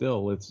mean,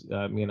 still, it's.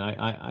 I mean,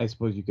 I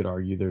suppose you could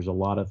argue there's a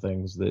lot of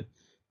things that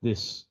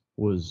this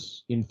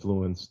was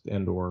influenced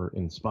and or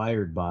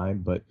inspired by,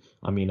 but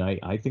I mean,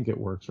 I think it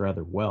works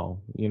rather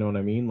well. You know what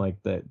I mean?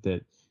 Like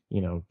that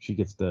she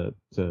gets to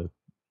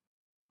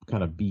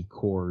kind of be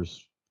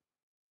Kor's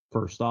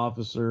first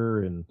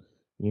officer and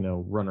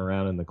run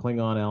around in the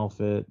Klingon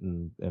outfit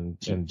and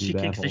do she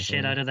that kicks whole the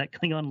shit thing. out of that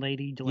Klingon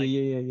lady. Like,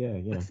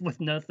 yeah. With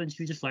nothing,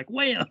 she's just like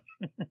wham.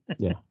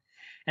 Yeah.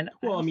 And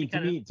well, I mean,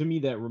 to me,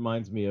 that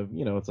reminds me of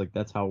it's like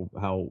that's how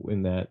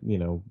in that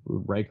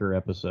Riker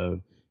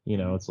episode,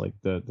 it's like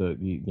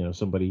the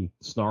somebody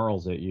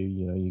snarls at you,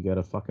 you got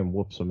to fucking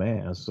whoop some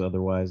ass,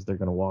 otherwise they're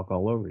gonna walk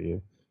all over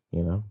you,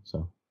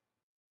 so.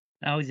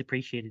 I always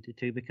appreciated it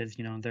too because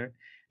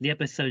the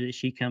episode that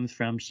she comes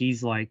from,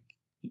 she's like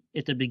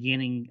at the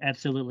beginning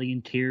absolutely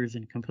in tears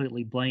and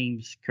completely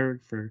blames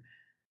Kirk for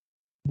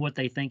what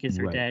they think is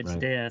her dad's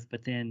death,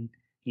 but then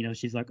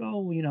she's like, oh,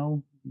 we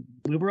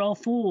were all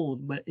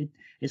fooled. But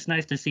it's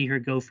nice to see her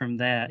go from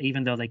that,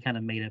 even though they kind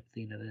of made up at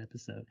the end of the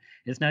episode.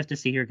 It's nice to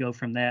see her go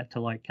from that to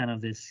like kind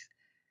of this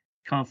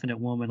confident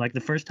woman. Like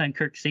the first time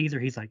Kirk sees her,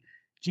 he's like,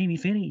 Jamie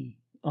Finney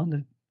on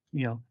the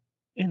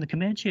in the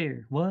command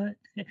chair, what?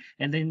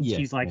 And then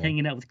she's like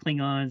hanging out with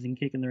Klingons and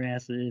kicking their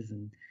asses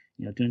and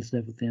doing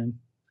stuff with them.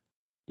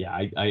 Yeah,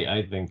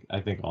 I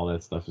think all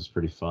that stuff is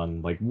pretty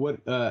fun. Like, what?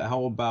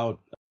 How about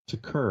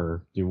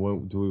T'Kur? Do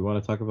we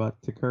want to talk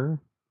about T'Kur?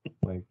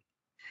 Like,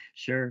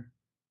 sure.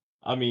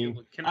 I mean,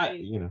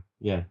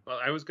 yeah. Well,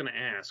 I was gonna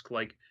ask,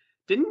 like,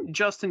 didn't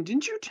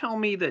you tell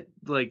me that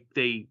like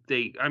they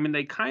I mean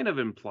they kind of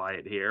imply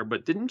it here,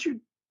 but didn't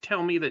you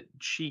tell me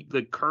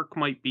that Kirk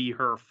might be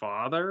her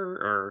father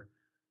or?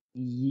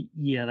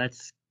 Yeah,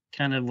 that's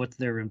kind of what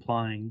they're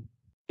implying.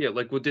 Yeah,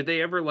 like, well, did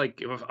they ever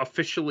like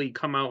officially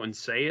come out and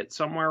say it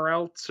somewhere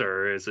else,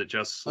 or is it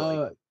just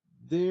like?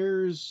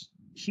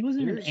 She was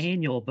in an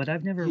annual, but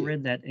I've never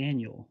read that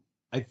annual.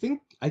 I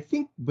think,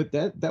 but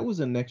that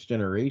was a Next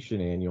Generation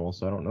annual,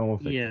 so I don't know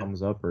if it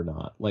comes up or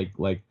not.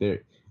 Like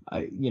there,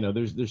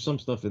 there's some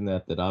stuff in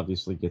that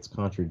obviously gets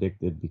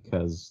contradicted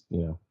because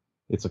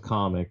it's a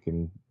comic,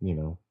 and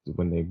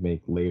when they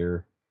make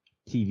later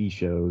TV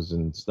shows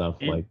and stuff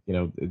like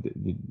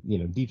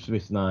Deep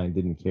Space Nine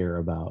didn't care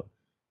about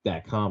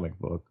that comic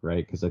book,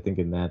 right? Because I think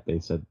in that they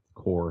said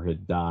Kor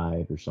had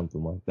died or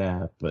something like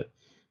that, but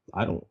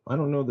I don't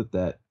know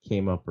that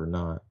came up or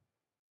not.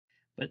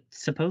 But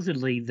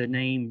supposedly the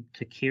name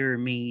T'Kir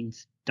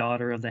means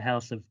daughter of the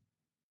House of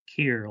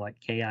Kir, like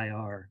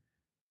Kir.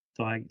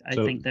 So I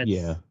think that's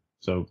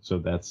So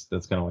that's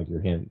kind of like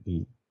your hint.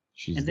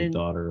 She's the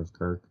daughter of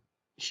Kirk.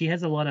 She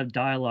has a lot of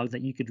dialogue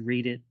that you could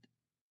read it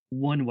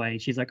one way.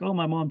 She's like, oh,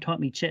 my mom taught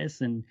me chess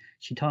and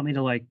she taught me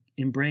to like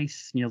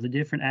embrace the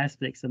different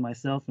aspects of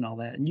myself and all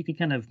that. And you can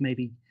kind of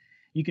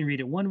you can read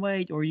it one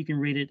way, or you can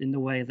read it in the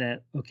way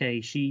that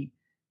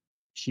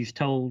she's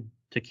told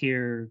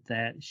T'Kir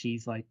that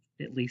she's like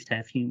at least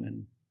half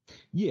human.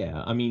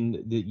 Yeah, I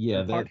mean,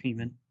 part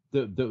human.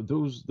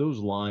 Those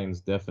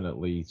lines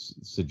definitely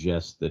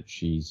suggest that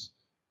she's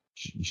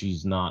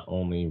not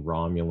only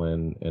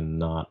Romulan and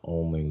not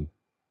only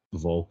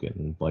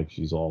Vulcan, like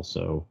she's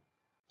also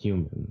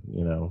human,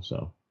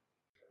 so.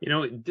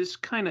 This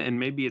kind of, and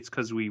maybe it's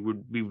because we've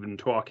been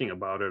talking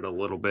about it a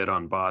little bit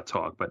on Bot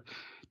Talk, but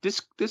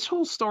this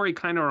whole story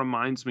kind of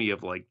reminds me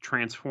of like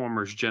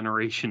Transformers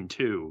Generation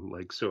 2,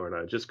 like sort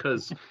of, just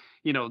because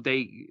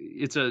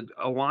it's a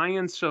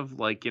alliance of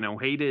like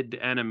hated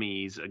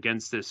enemies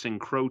against this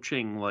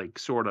encroaching like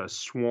sort of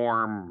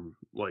swarm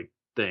like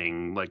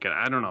thing, like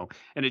I don't know,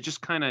 and it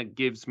just kind of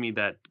gives me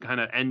that kind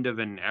of end of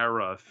an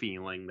era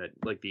feeling that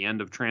like the end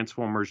of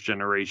Transformers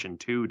Generation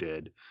 2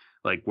 did.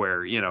 Like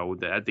where,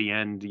 at the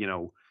end,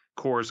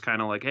 Kor's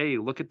kind of like, hey,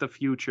 look at the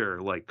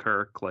future, like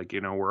Kirk, like,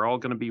 we're all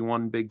going to be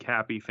one big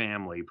happy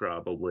family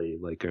probably,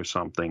 like, or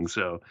something.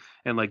 So,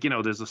 and like,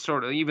 there's a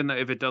sort of, even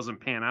if it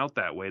doesn't pan out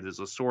that way, there's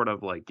a sort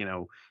of like,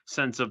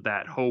 sense of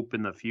that hope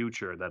in the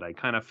future that I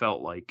kind of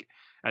felt like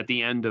at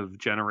the end of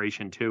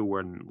Generation 2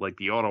 when like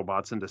the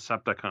Autobots and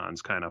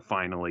Decepticons kind of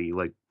finally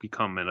like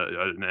become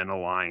an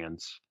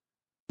alliance.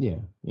 Yeah,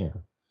 yeah.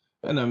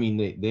 And I mean,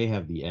 they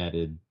have the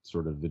added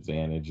sort of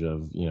advantage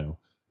of,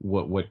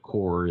 what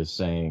Core is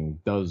saying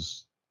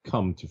does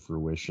come to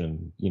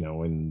fruition,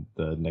 in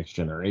the Next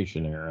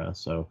Generation era.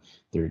 So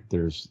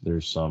there's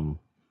some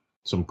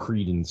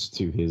credence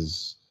to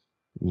his,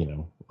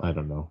 I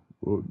don't know,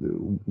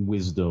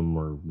 wisdom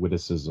or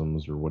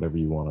witticisms or whatever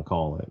you want to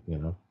call it,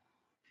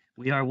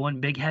 We are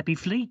one big happy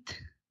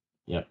fleet.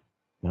 Yep.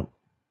 Yep.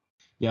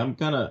 Yeah, I'm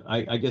kind of.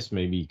 I guess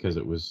maybe because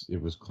it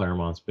was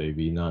Claremont's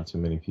baby. Not too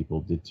many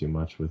people did too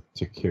much with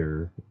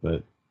Takir,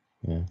 but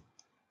yeah.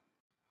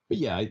 But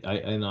yeah,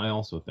 I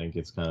also think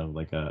it's kind of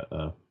like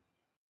a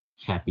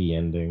happy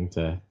ending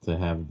to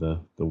have the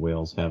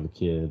whales have a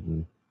kid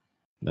and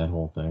that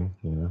whole thing.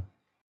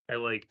 I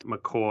liked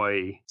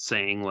McCoy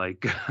saying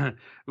like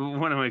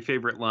one of my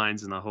favorite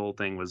lines in the whole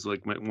thing was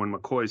like when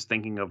McCoy's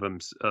thinking of him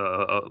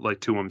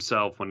like to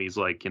himself when he's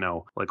like,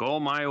 like all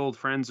my old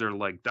friends are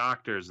like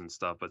doctors and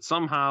stuff, but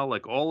somehow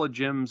like all of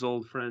Jim's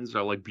old friends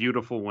are like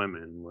beautiful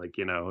women, like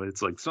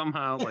it's like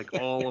somehow like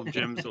all of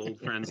Jim's old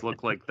friends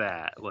look like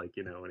that, like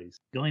and he's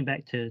going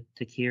back to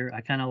Kier.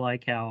 I kind of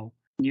like how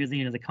near the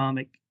end of the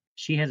comic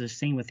she has a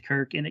scene with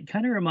Kirk, and it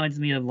kind of reminds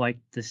me of like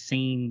the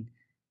scene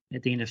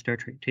at the end of Star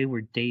Trek 2,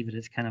 where David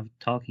is kind of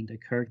talking to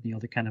Kirk,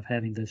 they're kind of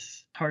having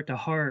this heart to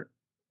heart.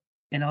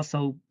 And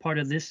also part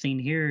of this scene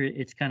here,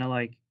 it's kind of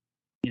like,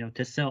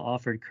 Tessel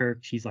offered Kirk,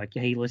 she's like,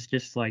 hey, let's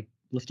just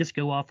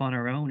go off on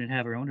our own and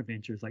have our own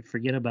adventures. Like,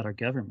 forget about our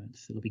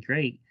governments. It'll be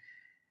great.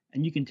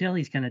 And you can tell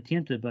he's kind of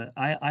tempted, but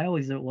I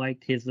always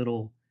liked his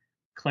little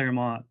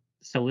Claremont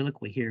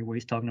soliloquy here, where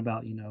he's talking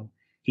about,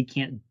 he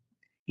can't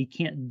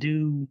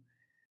do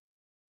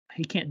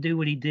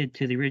what he did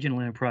to the original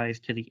Enterprise,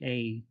 to the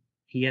A.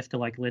 He has to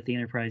like let the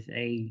Enterprise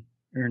A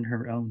earn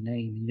her own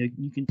name. And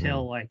you can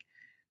tell, like,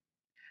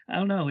 I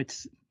don't know,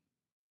 it's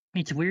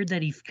weird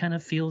that he kind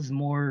of feels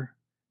more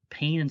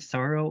pain and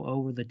sorrow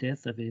over the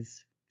death of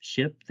his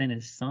ship than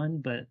his son.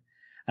 But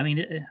I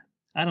mean,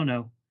 I don't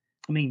know.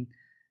 I mean,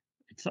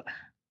 it's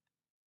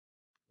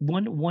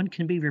one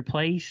can be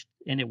replaced,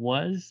 and it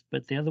was,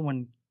 but the other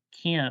one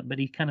can't. But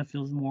he kind of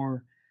feels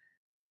more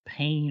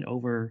pain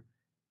over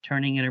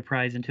turning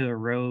Enterprise into a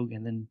rogue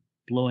and then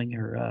blowing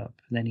her up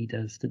than he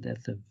does the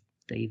death of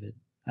David.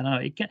 I don't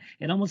know.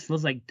 It almost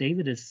feels like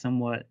David is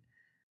somewhat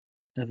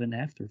of an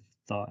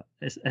afterthought,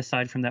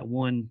 aside from that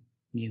one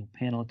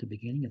panel at the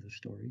beginning of the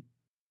story.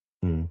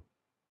 I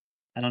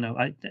don't know.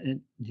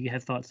 Do you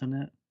have thoughts on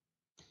that?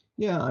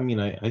 Yeah, I mean,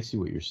 I see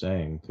what you're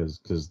saying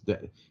because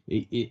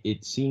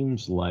it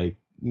seems like,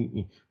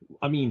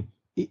 I mean,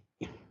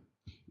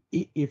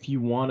 if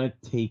you want to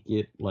take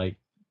it like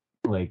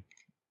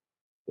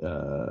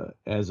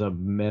as a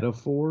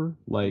metaphor,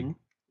 like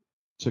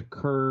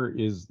Takir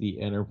is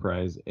the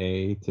Enterprise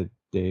A to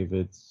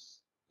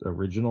David's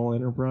original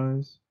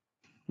Enterprise.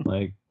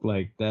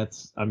 like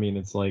that's, I mean,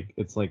 it's like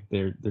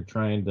they're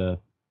trying to,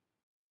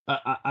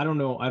 I don't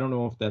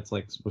know if that's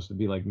like supposed to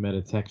be like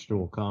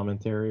metatextual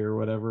commentary or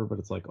whatever, but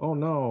it's like, oh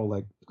no,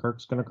 like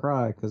Kirk's gonna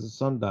cry because his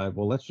son died.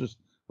 Well,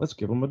 let's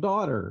give him a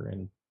daughter,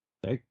 and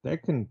they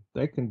can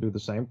do the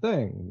same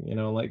thing,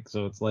 like,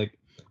 so it's like,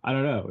 I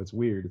don't know, it's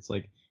weird. It's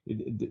like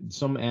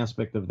some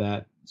aspect of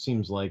that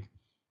seems like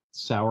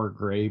sour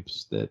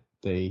grapes that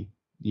they,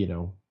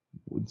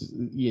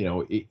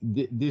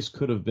 this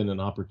could have been an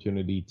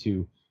opportunity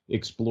to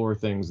explore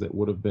things that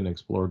would have been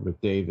explored with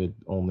David,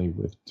 only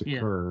with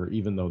Takir,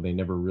 even though they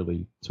never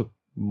really took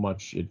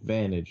much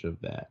advantage of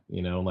that,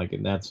 like,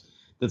 and that's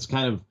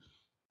kind of,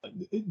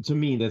 to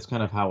me, that's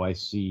kind of how I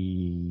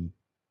see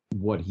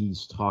what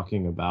he's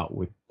talking about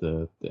with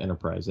the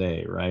Enterprise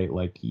A, right?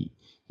 Like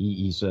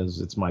he says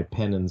it's my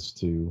penance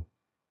to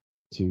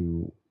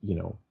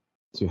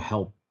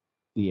help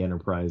the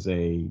Enterprise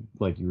A,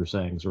 like you were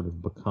saying, sort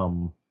of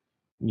become,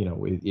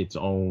 its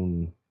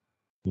own,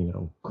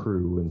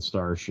 crew and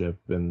starship,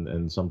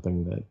 and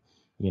something that,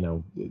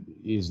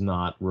 is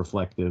not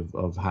reflective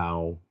of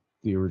how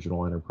the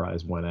original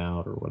Enterprise went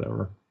out or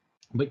whatever.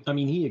 But I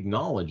mean, he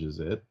acknowledges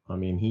it. I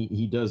mean,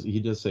 he does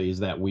say, is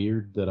that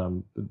weird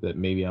that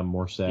maybe I'm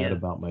more sad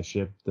about my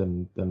ship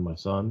than my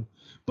son?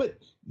 But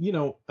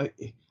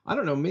I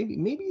don't know,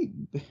 maybe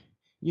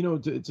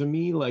to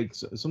me, like,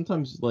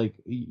 sometimes, like,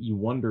 you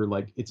wonder,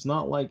 like, it's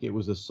not like it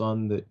was a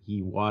son that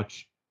he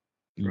watched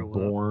be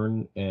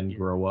born and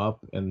grow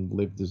up and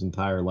lived his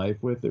entire life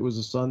with. It was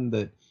a son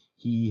that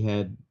he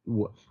had.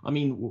 I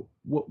mean,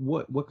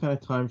 what kind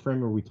of time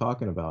frame are we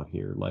talking about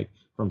here? Like,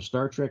 from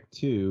Star Trek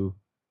 2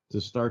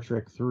 to Star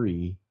Trek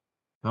 3,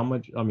 how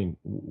much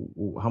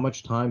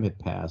time had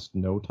passed?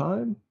 No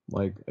time?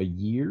 Like a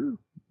year?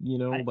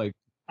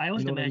 I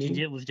always You know what I imagined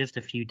mean? it was just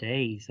a few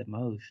days at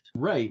most.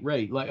 Right.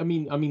 Like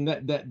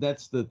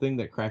that's the thing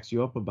that cracks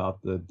you up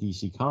about the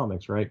DC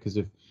comics, right? Because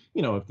if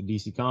the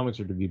DC comics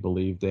are to be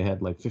believed, they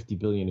had like 50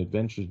 billion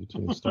adventures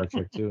between Star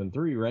Trek 2 and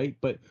 3, right?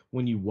 But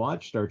when you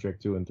watch Star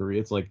Trek 2 and 3,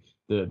 it's like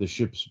the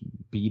ship's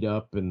beat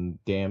up and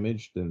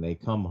damaged, and they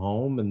come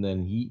home, and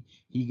then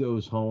he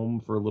goes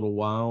home for a little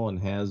while and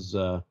has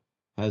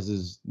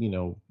his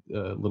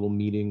little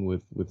meeting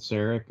with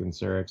Sarek, and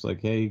Sarek's like,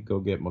 hey, go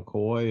get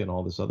McCoy and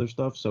all this other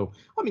stuff. So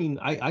I mean,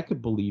 I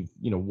could believe,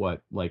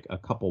 like a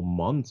couple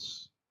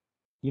months,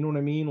 you know what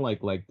I mean? Like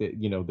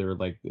they're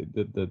like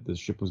the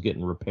ship was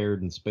getting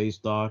repaired in space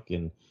dock,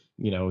 and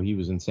he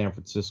was in San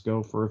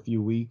Francisco for a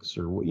few weeks,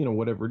 or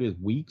whatever it is,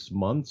 weeks,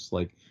 months,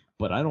 like.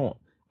 But I don't,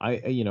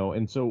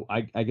 and so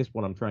I guess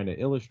what I'm trying to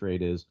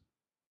illustrate is,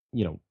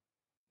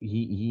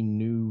 he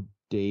knew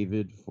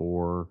David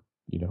for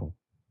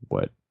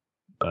what,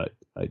 I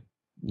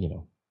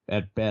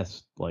at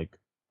best like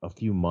a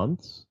few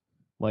months,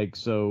 like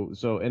so,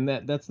 and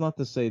that's not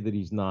to say that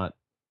he's not,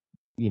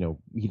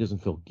 he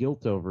doesn't feel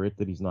guilt over it,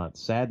 that he's not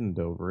saddened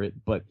over it,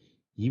 but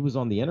he was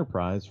on the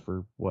Enterprise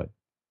for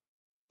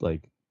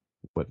like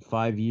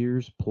 5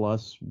 years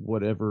plus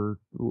whatever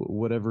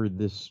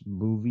this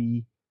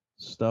movie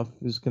stuff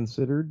is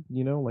considered,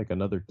 like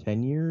another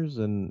 10 years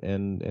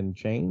and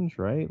change,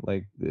 right?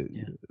 Like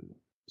Yeah.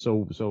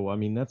 so I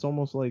mean, that's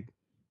almost like,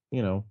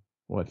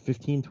 what,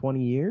 15,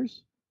 20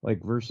 years,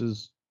 like,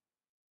 versus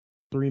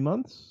 3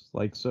 months,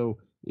 like. So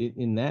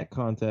in that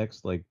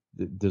context, like,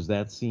 does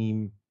that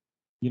seem,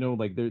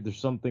 like, there's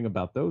something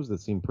about those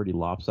that seem pretty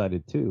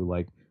lopsided too,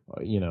 like,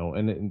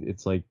 and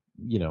it's like,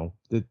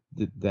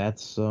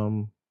 that's I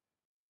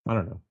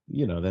don't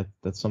know,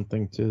 that's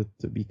something to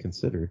be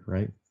considered,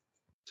 right?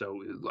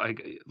 So,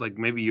 like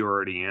maybe you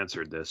already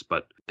answered this,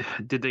 but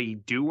did they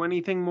do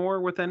anything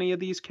more with any of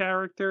these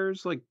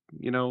characters, like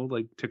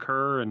like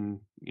Takar and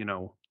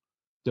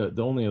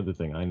The only other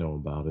thing I know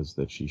about is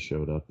that she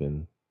showed up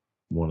in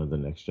one of the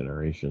Next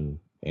Generation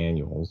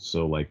annuals,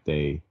 so like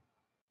they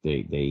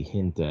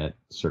hint at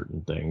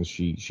certain things.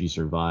 She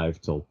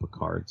survived till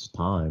Picard's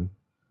time,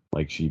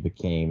 like she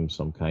became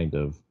some kind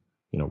of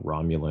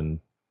Romulan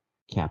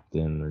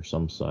captain or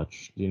some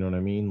such. You know what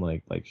I mean?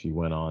 Like she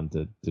went on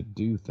to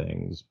do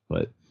things,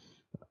 but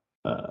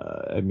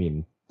I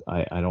mean,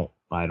 I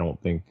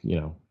don't think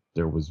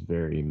there was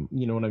very,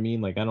 you know what I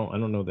mean? Like I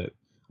don't know that.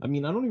 I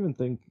mean, I don't even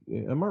think.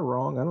 Am I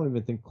wrong? I don't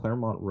even think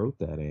Claremont wrote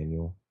that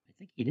annual. I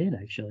think he did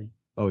actually.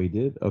 Oh, he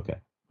did. Okay.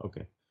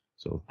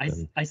 So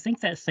then, I think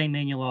that same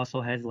manual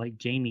also has like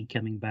Jamie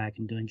coming back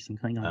and doing some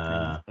Klingon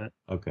things, but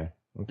okay.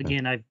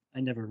 again, I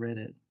never read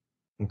it.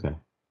 Okay.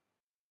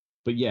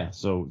 But yeah,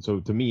 so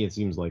to me it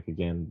seems like,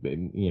 again,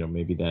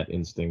 maybe that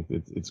instinct,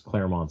 it's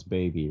Claremont's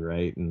baby,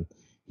 right? And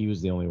he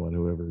was the only one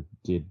who ever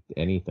did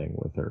anything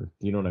with her.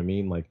 You know what I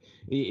mean? Like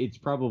it's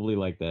probably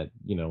like that.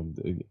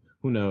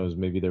 Who knows?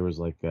 Maybe there was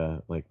like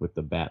with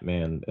the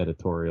Batman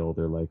editorial,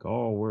 they're like,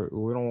 oh,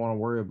 we don't want to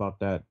worry about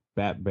that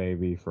Bat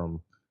baby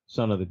from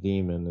Son of the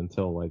Demon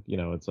until, like,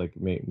 it's like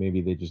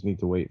maybe they just need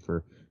to wait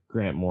for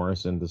Grant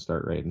Morrison to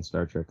start writing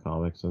Star Trek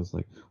comics. And it's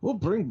like, we'll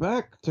bring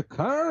back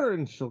Takar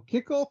and she'll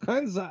kick all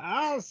kinds of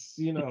ass,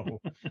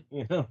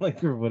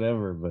 like, or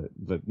whatever.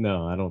 But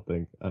no, I don't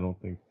think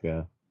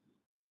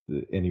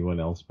anyone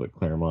else but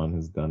Claremont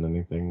has done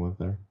anything with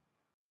her.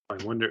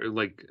 I wonder,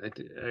 like,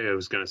 I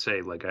was gonna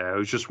say, like, I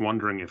was just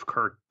wondering if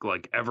Kirk,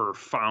 like, ever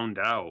found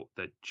out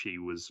that she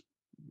was,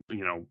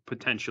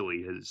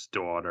 potentially his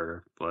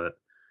daughter, but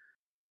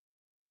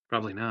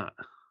probably not.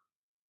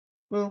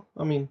 Well,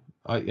 I mean,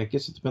 I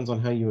guess it depends on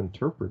how you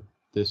interpret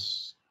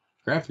this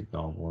graphic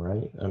novel,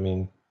 right? I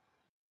mean,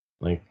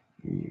 like,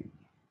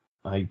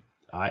 I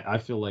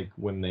feel like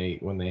when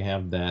they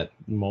have that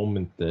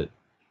moment that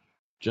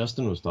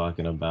Justin was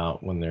talking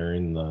about, when they're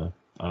in the,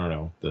 I don't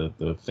know,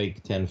 the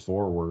fake 10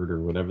 forward or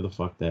whatever the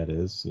fuck that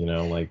is,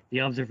 like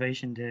the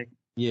observation deck.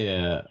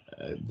 Yeah,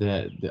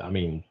 I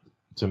mean,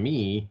 to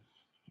me,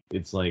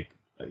 it's like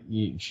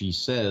she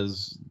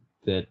says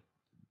that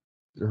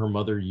her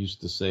mother used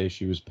to say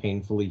she was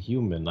painfully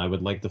human. I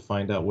would like to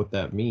find out what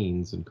that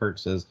means. And Kirk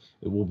says,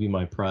 it will be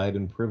my pride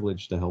and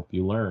privilege to help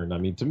you learn. I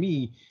mean, to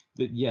me,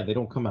 that, yeah, they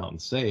don't come out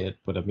and say it,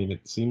 but I mean,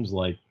 it seems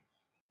like,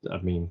 I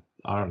mean,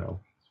 I don't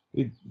know.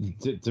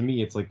 To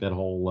me, it's like that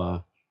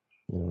whole,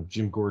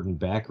 Jim Gordon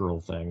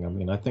Batgirl thing. I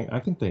mean, I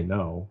think they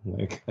know.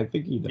 Like, I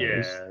think he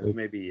knows. Yeah, like,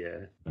 maybe,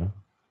 yeah.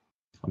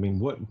 I mean,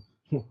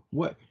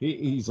 what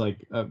he's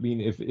like, I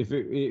mean,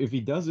 if he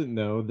doesn't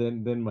know,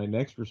 then my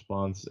next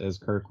response as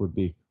Kirk would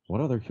be,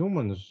 what other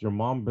humans your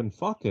mom been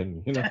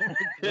fucking?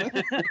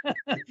 That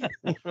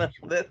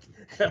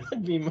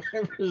would be my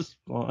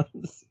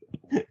response.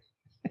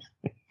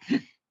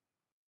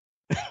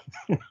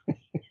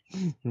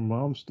 Your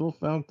mom still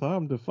found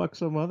time to fuck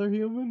some other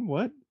human?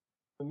 What?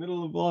 In the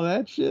middle of all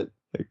that shit?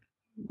 Like,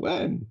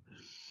 when?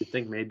 You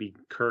think maybe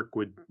Kirk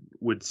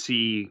would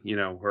see,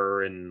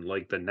 her in,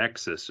 like, the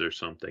Nexus or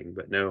something,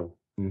 but no.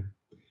 Of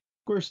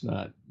course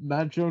not.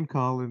 Not Joan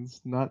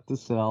Collins, not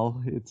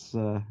DeSalle. It's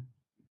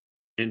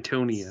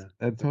Antonia.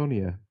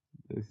 Antonia.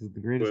 This is the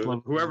greatest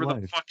love Whoever of the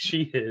his life. fuck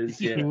she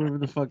is. Yeah. Whoever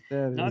the fuck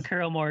that Not is.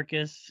 Carol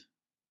Marcus.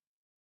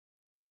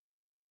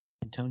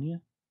 Antonia?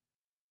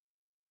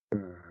 Oh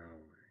my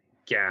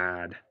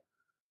God.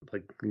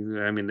 Like,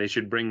 I mean, they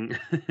should bring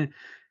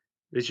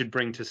they should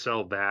bring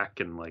Tassel back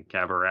and like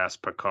have her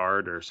ask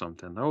Picard or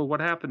something. Oh,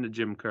 what happened to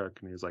Jim Kirk?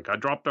 And he's like, I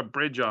dropped a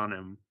bridge on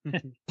him.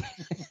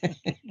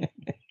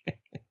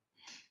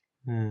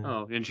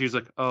 Oh, and she's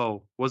like,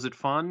 oh, was it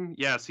fun?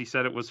 Yes, he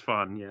said it was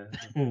fun. Yeah.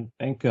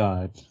 Thank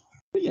God.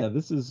 But yeah,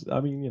 this is, I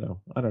mean,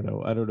 I don't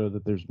know. I don't know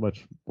that there's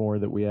much more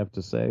that we have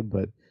to say,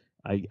 but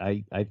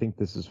I think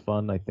this is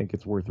fun. I think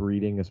it's worth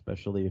reading,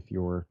 especially if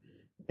you're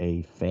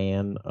a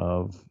fan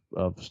of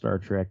Star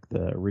Trek,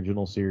 the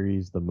original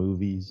series, the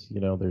movies.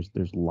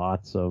 There's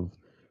lots of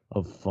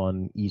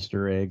fun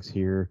Easter eggs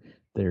here.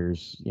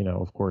 There's,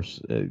 of course,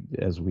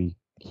 as we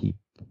keep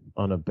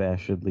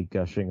unabashedly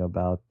gushing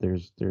about,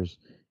 there's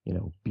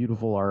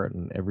beautiful art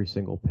in every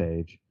single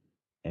page,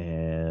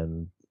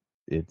 and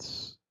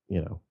it's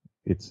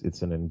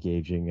it's an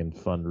engaging and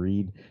fun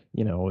read.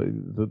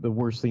 The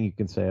worst thing you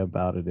can say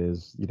about it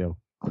is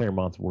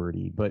Claremont's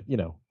wordy, but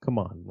come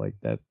on, like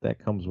that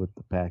comes with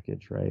the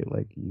package, right?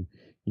 Like you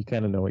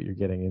kind of know what you're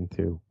getting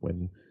into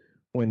when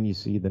you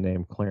see the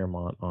name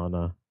Claremont on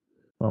a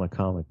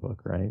comic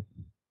book, right?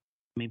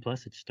 I mean,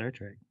 plus it's Star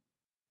Trek.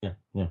 Yeah.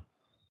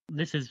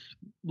 This is,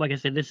 like I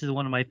said, this is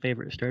one of my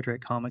favorite Star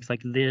Trek comics.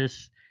 Like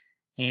this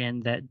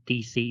and that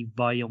DC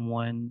Volume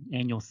 1,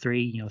 Annual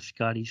 3,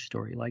 Scotty's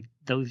story. Like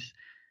those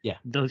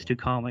two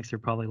comics are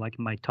probably like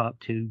my top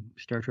 2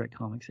 Star Trek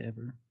comics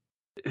ever.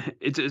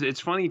 It's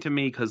funny to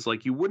me because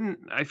like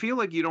I feel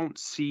like you don't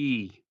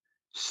see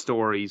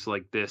stories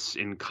like this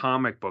in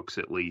comic books,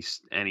 at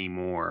least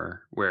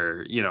anymore,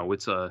 where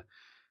it's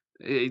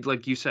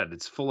like you said,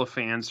 it's full of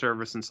fan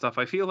service and stuff.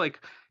 I feel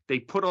like they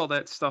put all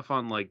that stuff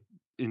on like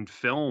in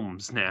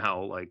films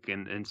now, like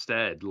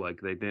instead, like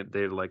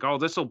they're like, oh,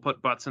 this will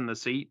put butts in the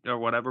seat or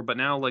whatever. But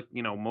now, like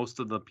most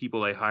of the people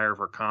they hire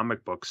for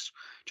comic books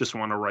just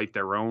want to write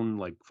their own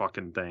like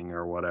fucking thing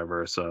or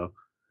whatever. So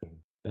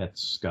that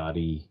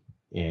Scotty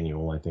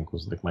Annual, I think,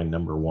 was like my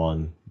number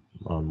 1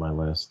 on my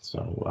list.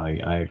 So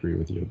I agree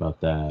with you about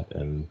that,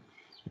 and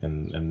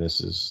this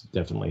is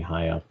definitely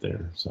high up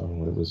there. So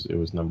it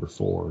was number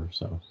 4.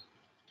 So,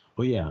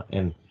 well, yeah,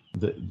 and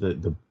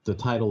the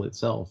title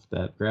itself,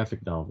 that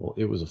graphic novel,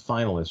 it was a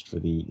finalist for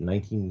the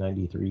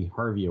 1993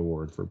 Harvey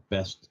Award for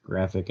Best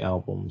Graphic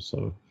Album.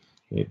 So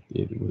it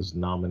was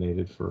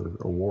nominated for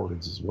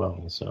awards as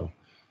well. So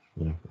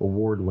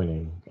award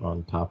winning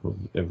on top of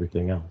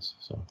everything else.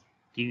 So.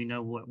 Do you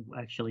know what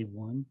actually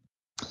won?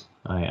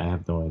 I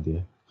have no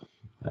idea.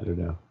 I don't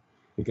know.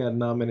 It got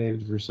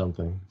nominated for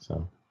something,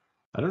 so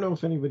I don't know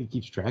if anybody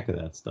keeps track of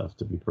that stuff,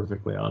 to be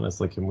perfectly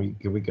honest. Like, can we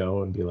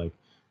go and be like,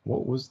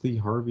 what was the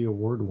Harvey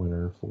Award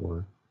winner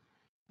for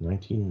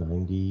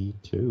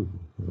 1992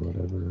 or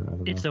whatever? I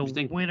don't It's know.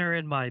 a winner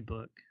in my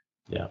book.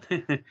 Yeah.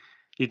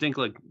 You think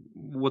like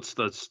what's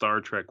the Star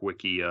Trek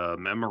wiki,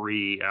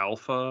 Memory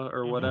Alpha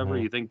or whatever?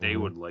 You think they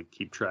would like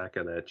keep track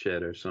of that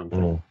shit or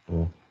something?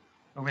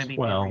 Or maybe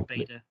Memory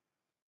Beta.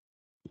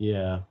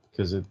 Yeah,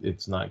 because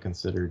it's not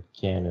considered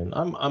canon.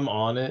 I'm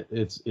on it.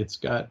 It's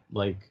got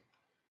like,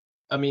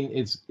 I mean,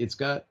 it's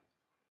got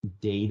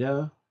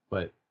data,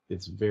 but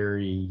it's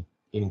very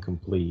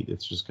incomplete.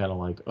 It's just kind of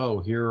like, oh,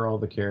 here are all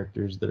the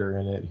characters that are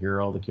in it. Here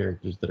are all the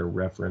characters that are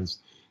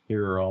referenced.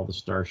 Here are all the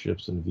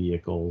starships and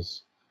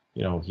vehicles.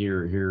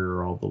 Here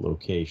are all the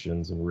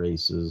locations and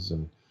races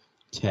and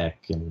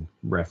tech and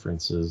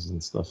references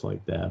and stuff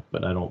like that.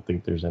 But I don't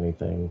think there's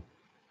anything.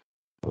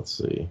 Let's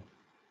see.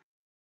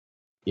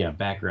 Yeah,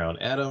 background.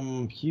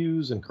 Adam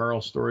Hughes and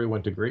Carl Story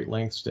went to great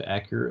lengths to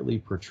accurately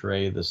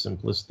portray the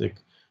simplistic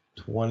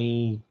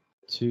 2250s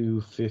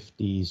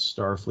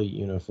Starfleet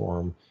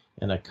uniform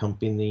and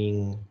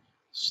accompanying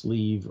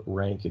sleeve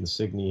rank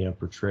insignia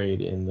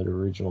portrayed in the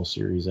original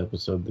series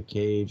episode The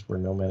Cage, Where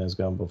No Man Has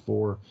Gone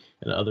Before,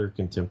 and other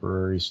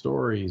contemporary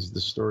stories.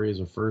 The story is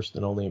a first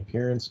and only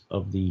appearance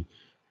of the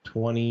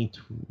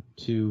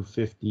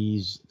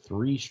 2250s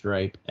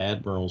three-stripe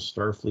Admiral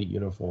Starfleet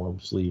uniform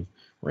sleeve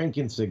rank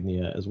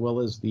insignia, as well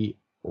as the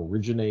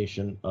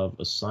origination of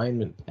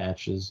assignment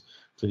patches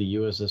for the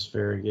USS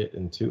Farragut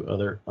and 2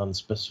 other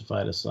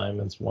unspecified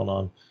assignments, one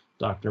on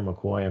Dr.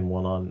 McCoy and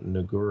one on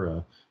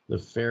Nagura. The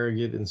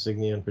Farragut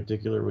insignia in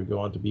particular would go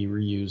on to be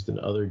reused in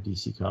other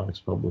DC Comics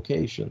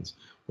publications.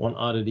 One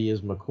oddity is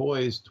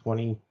McCoy's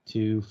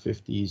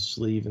 2250s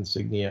sleeve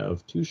insignia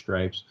of 2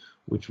 stripes,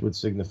 which would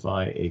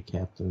signify a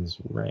captain's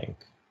rank.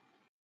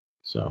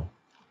 So,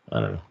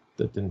 I don't know.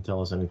 That didn't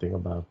tell us anything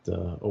about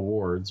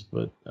awards,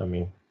 but I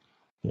mean,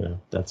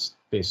 that's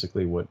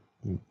basically what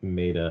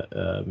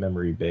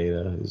Memory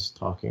Beta is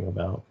talking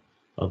about,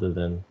 other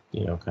than,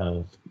 kind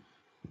of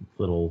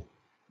little,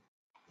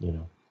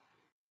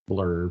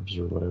 blurbs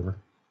or whatever.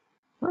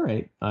 All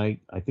right, I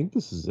think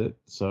this is it.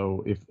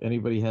 So if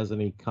anybody has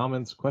any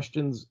comments,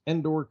 questions,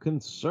 and/or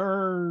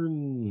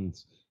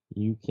concerns,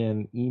 you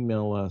can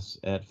email us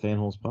at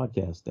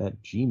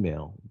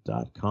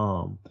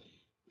fanholespodcast@gmail.com.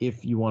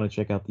 If you want to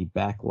check out the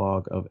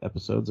backlog of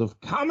episodes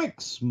of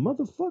comics,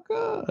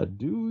 motherfucker,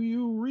 do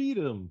you read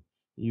them?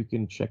 You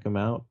can check them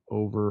out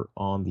over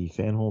on the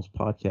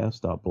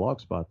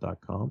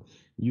fanholespodcast.blogspot.com.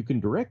 You can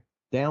direct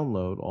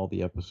download all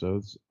the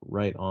episodes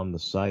right on the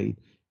site.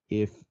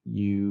 If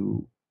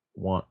you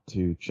want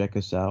to check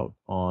us out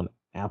on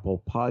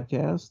Apple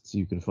Podcasts,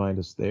 you can find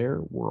us there.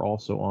 We're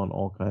also on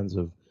all kinds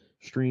of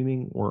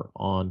streaming. We're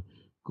on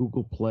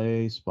Google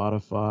Play,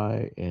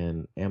 Spotify,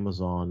 and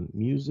Amazon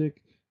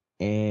Music.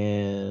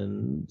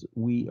 And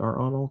we are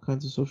on all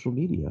kinds of social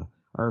media.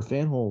 Our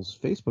Fanholes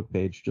Facebook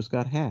page just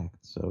got hacked,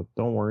 so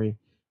don't worry.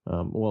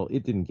 Well,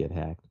 it didn't get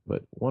hacked,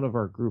 but one of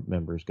our group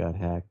members got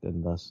hacked,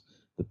 and thus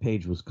the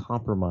page was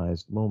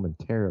compromised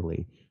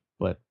momentarily.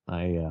 But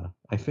I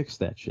fixed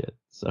that shit,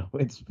 so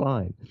it's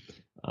fine.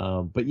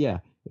 But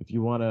yeah, if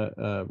you want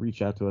to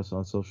reach out to us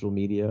on social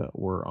media,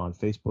 we're on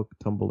Facebook,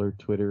 Tumblr,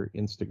 Twitter,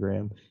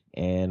 Instagram,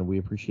 and we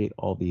appreciate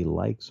all the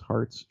likes,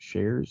 hearts,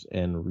 shares,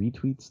 and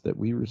retweets that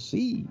we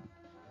receive.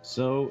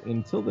 So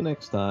until the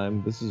next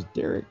time, this is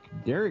Derek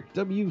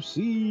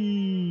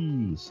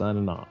WC,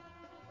 signing off.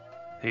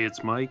 Hey,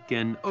 it's Mike,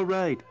 and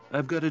alright,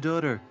 I've got a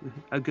daughter.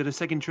 I've got a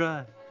second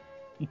try.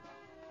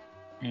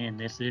 And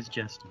this is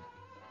Justin.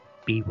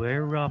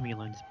 Beware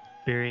Romulans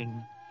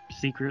bearing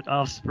secret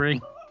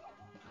offspring.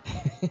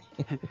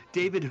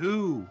 David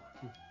who?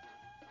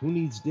 Who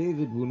needs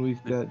David when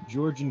we've got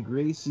George and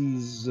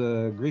Gracie's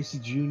Gracie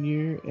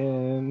Jr.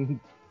 and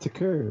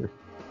Takur?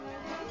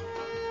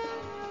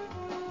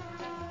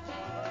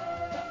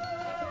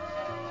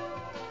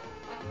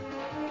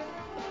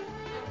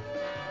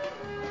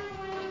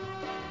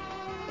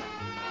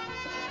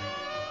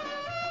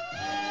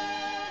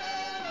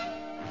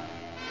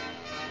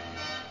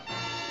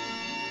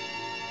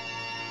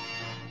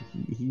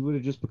 He would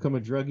have just become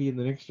a druggie in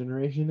the next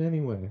generation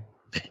anyway.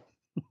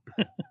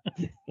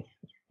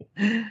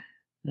 I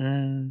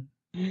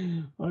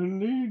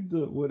need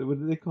the what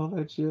do they call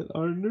that shit?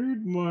 I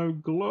need my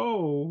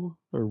glow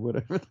or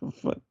whatever the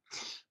fuck.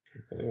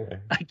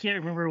 I can't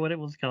remember what it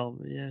was called,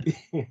 but yeah.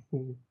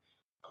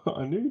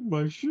 I need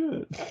my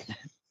shit.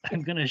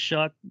 I'm gonna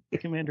shock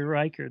Commander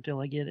Riker till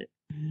I get it.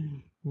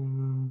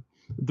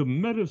 The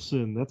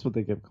medicine. That's what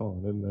they kept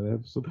calling it in that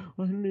episode.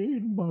 I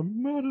need my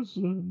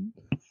medicine.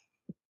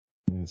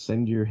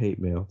 Send your hate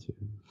mail to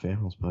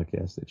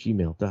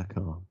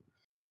fanholespodcast@gmail.com.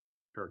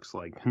 Kirk's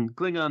like,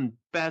 Klingon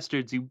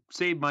bastards, you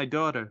saved my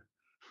daughter.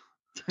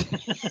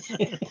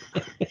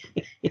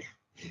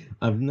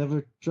 I've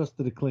never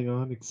trusted a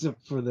Klingon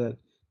except for that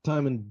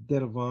time in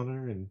Dead of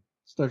Honor and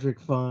Star Trek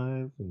V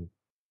and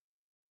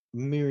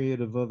myriad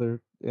of other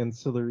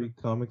ancillary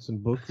comics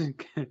and books.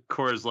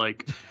 Cora's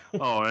like,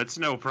 oh, it's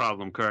no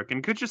problem, Kirk.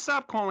 And could you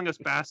stop calling us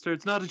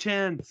bastards? Not a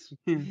chance.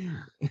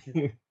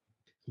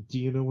 Do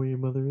you know where your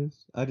mother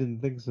is? I didn't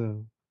think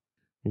so.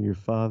 Or your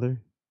father?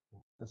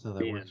 That's how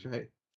that works, right?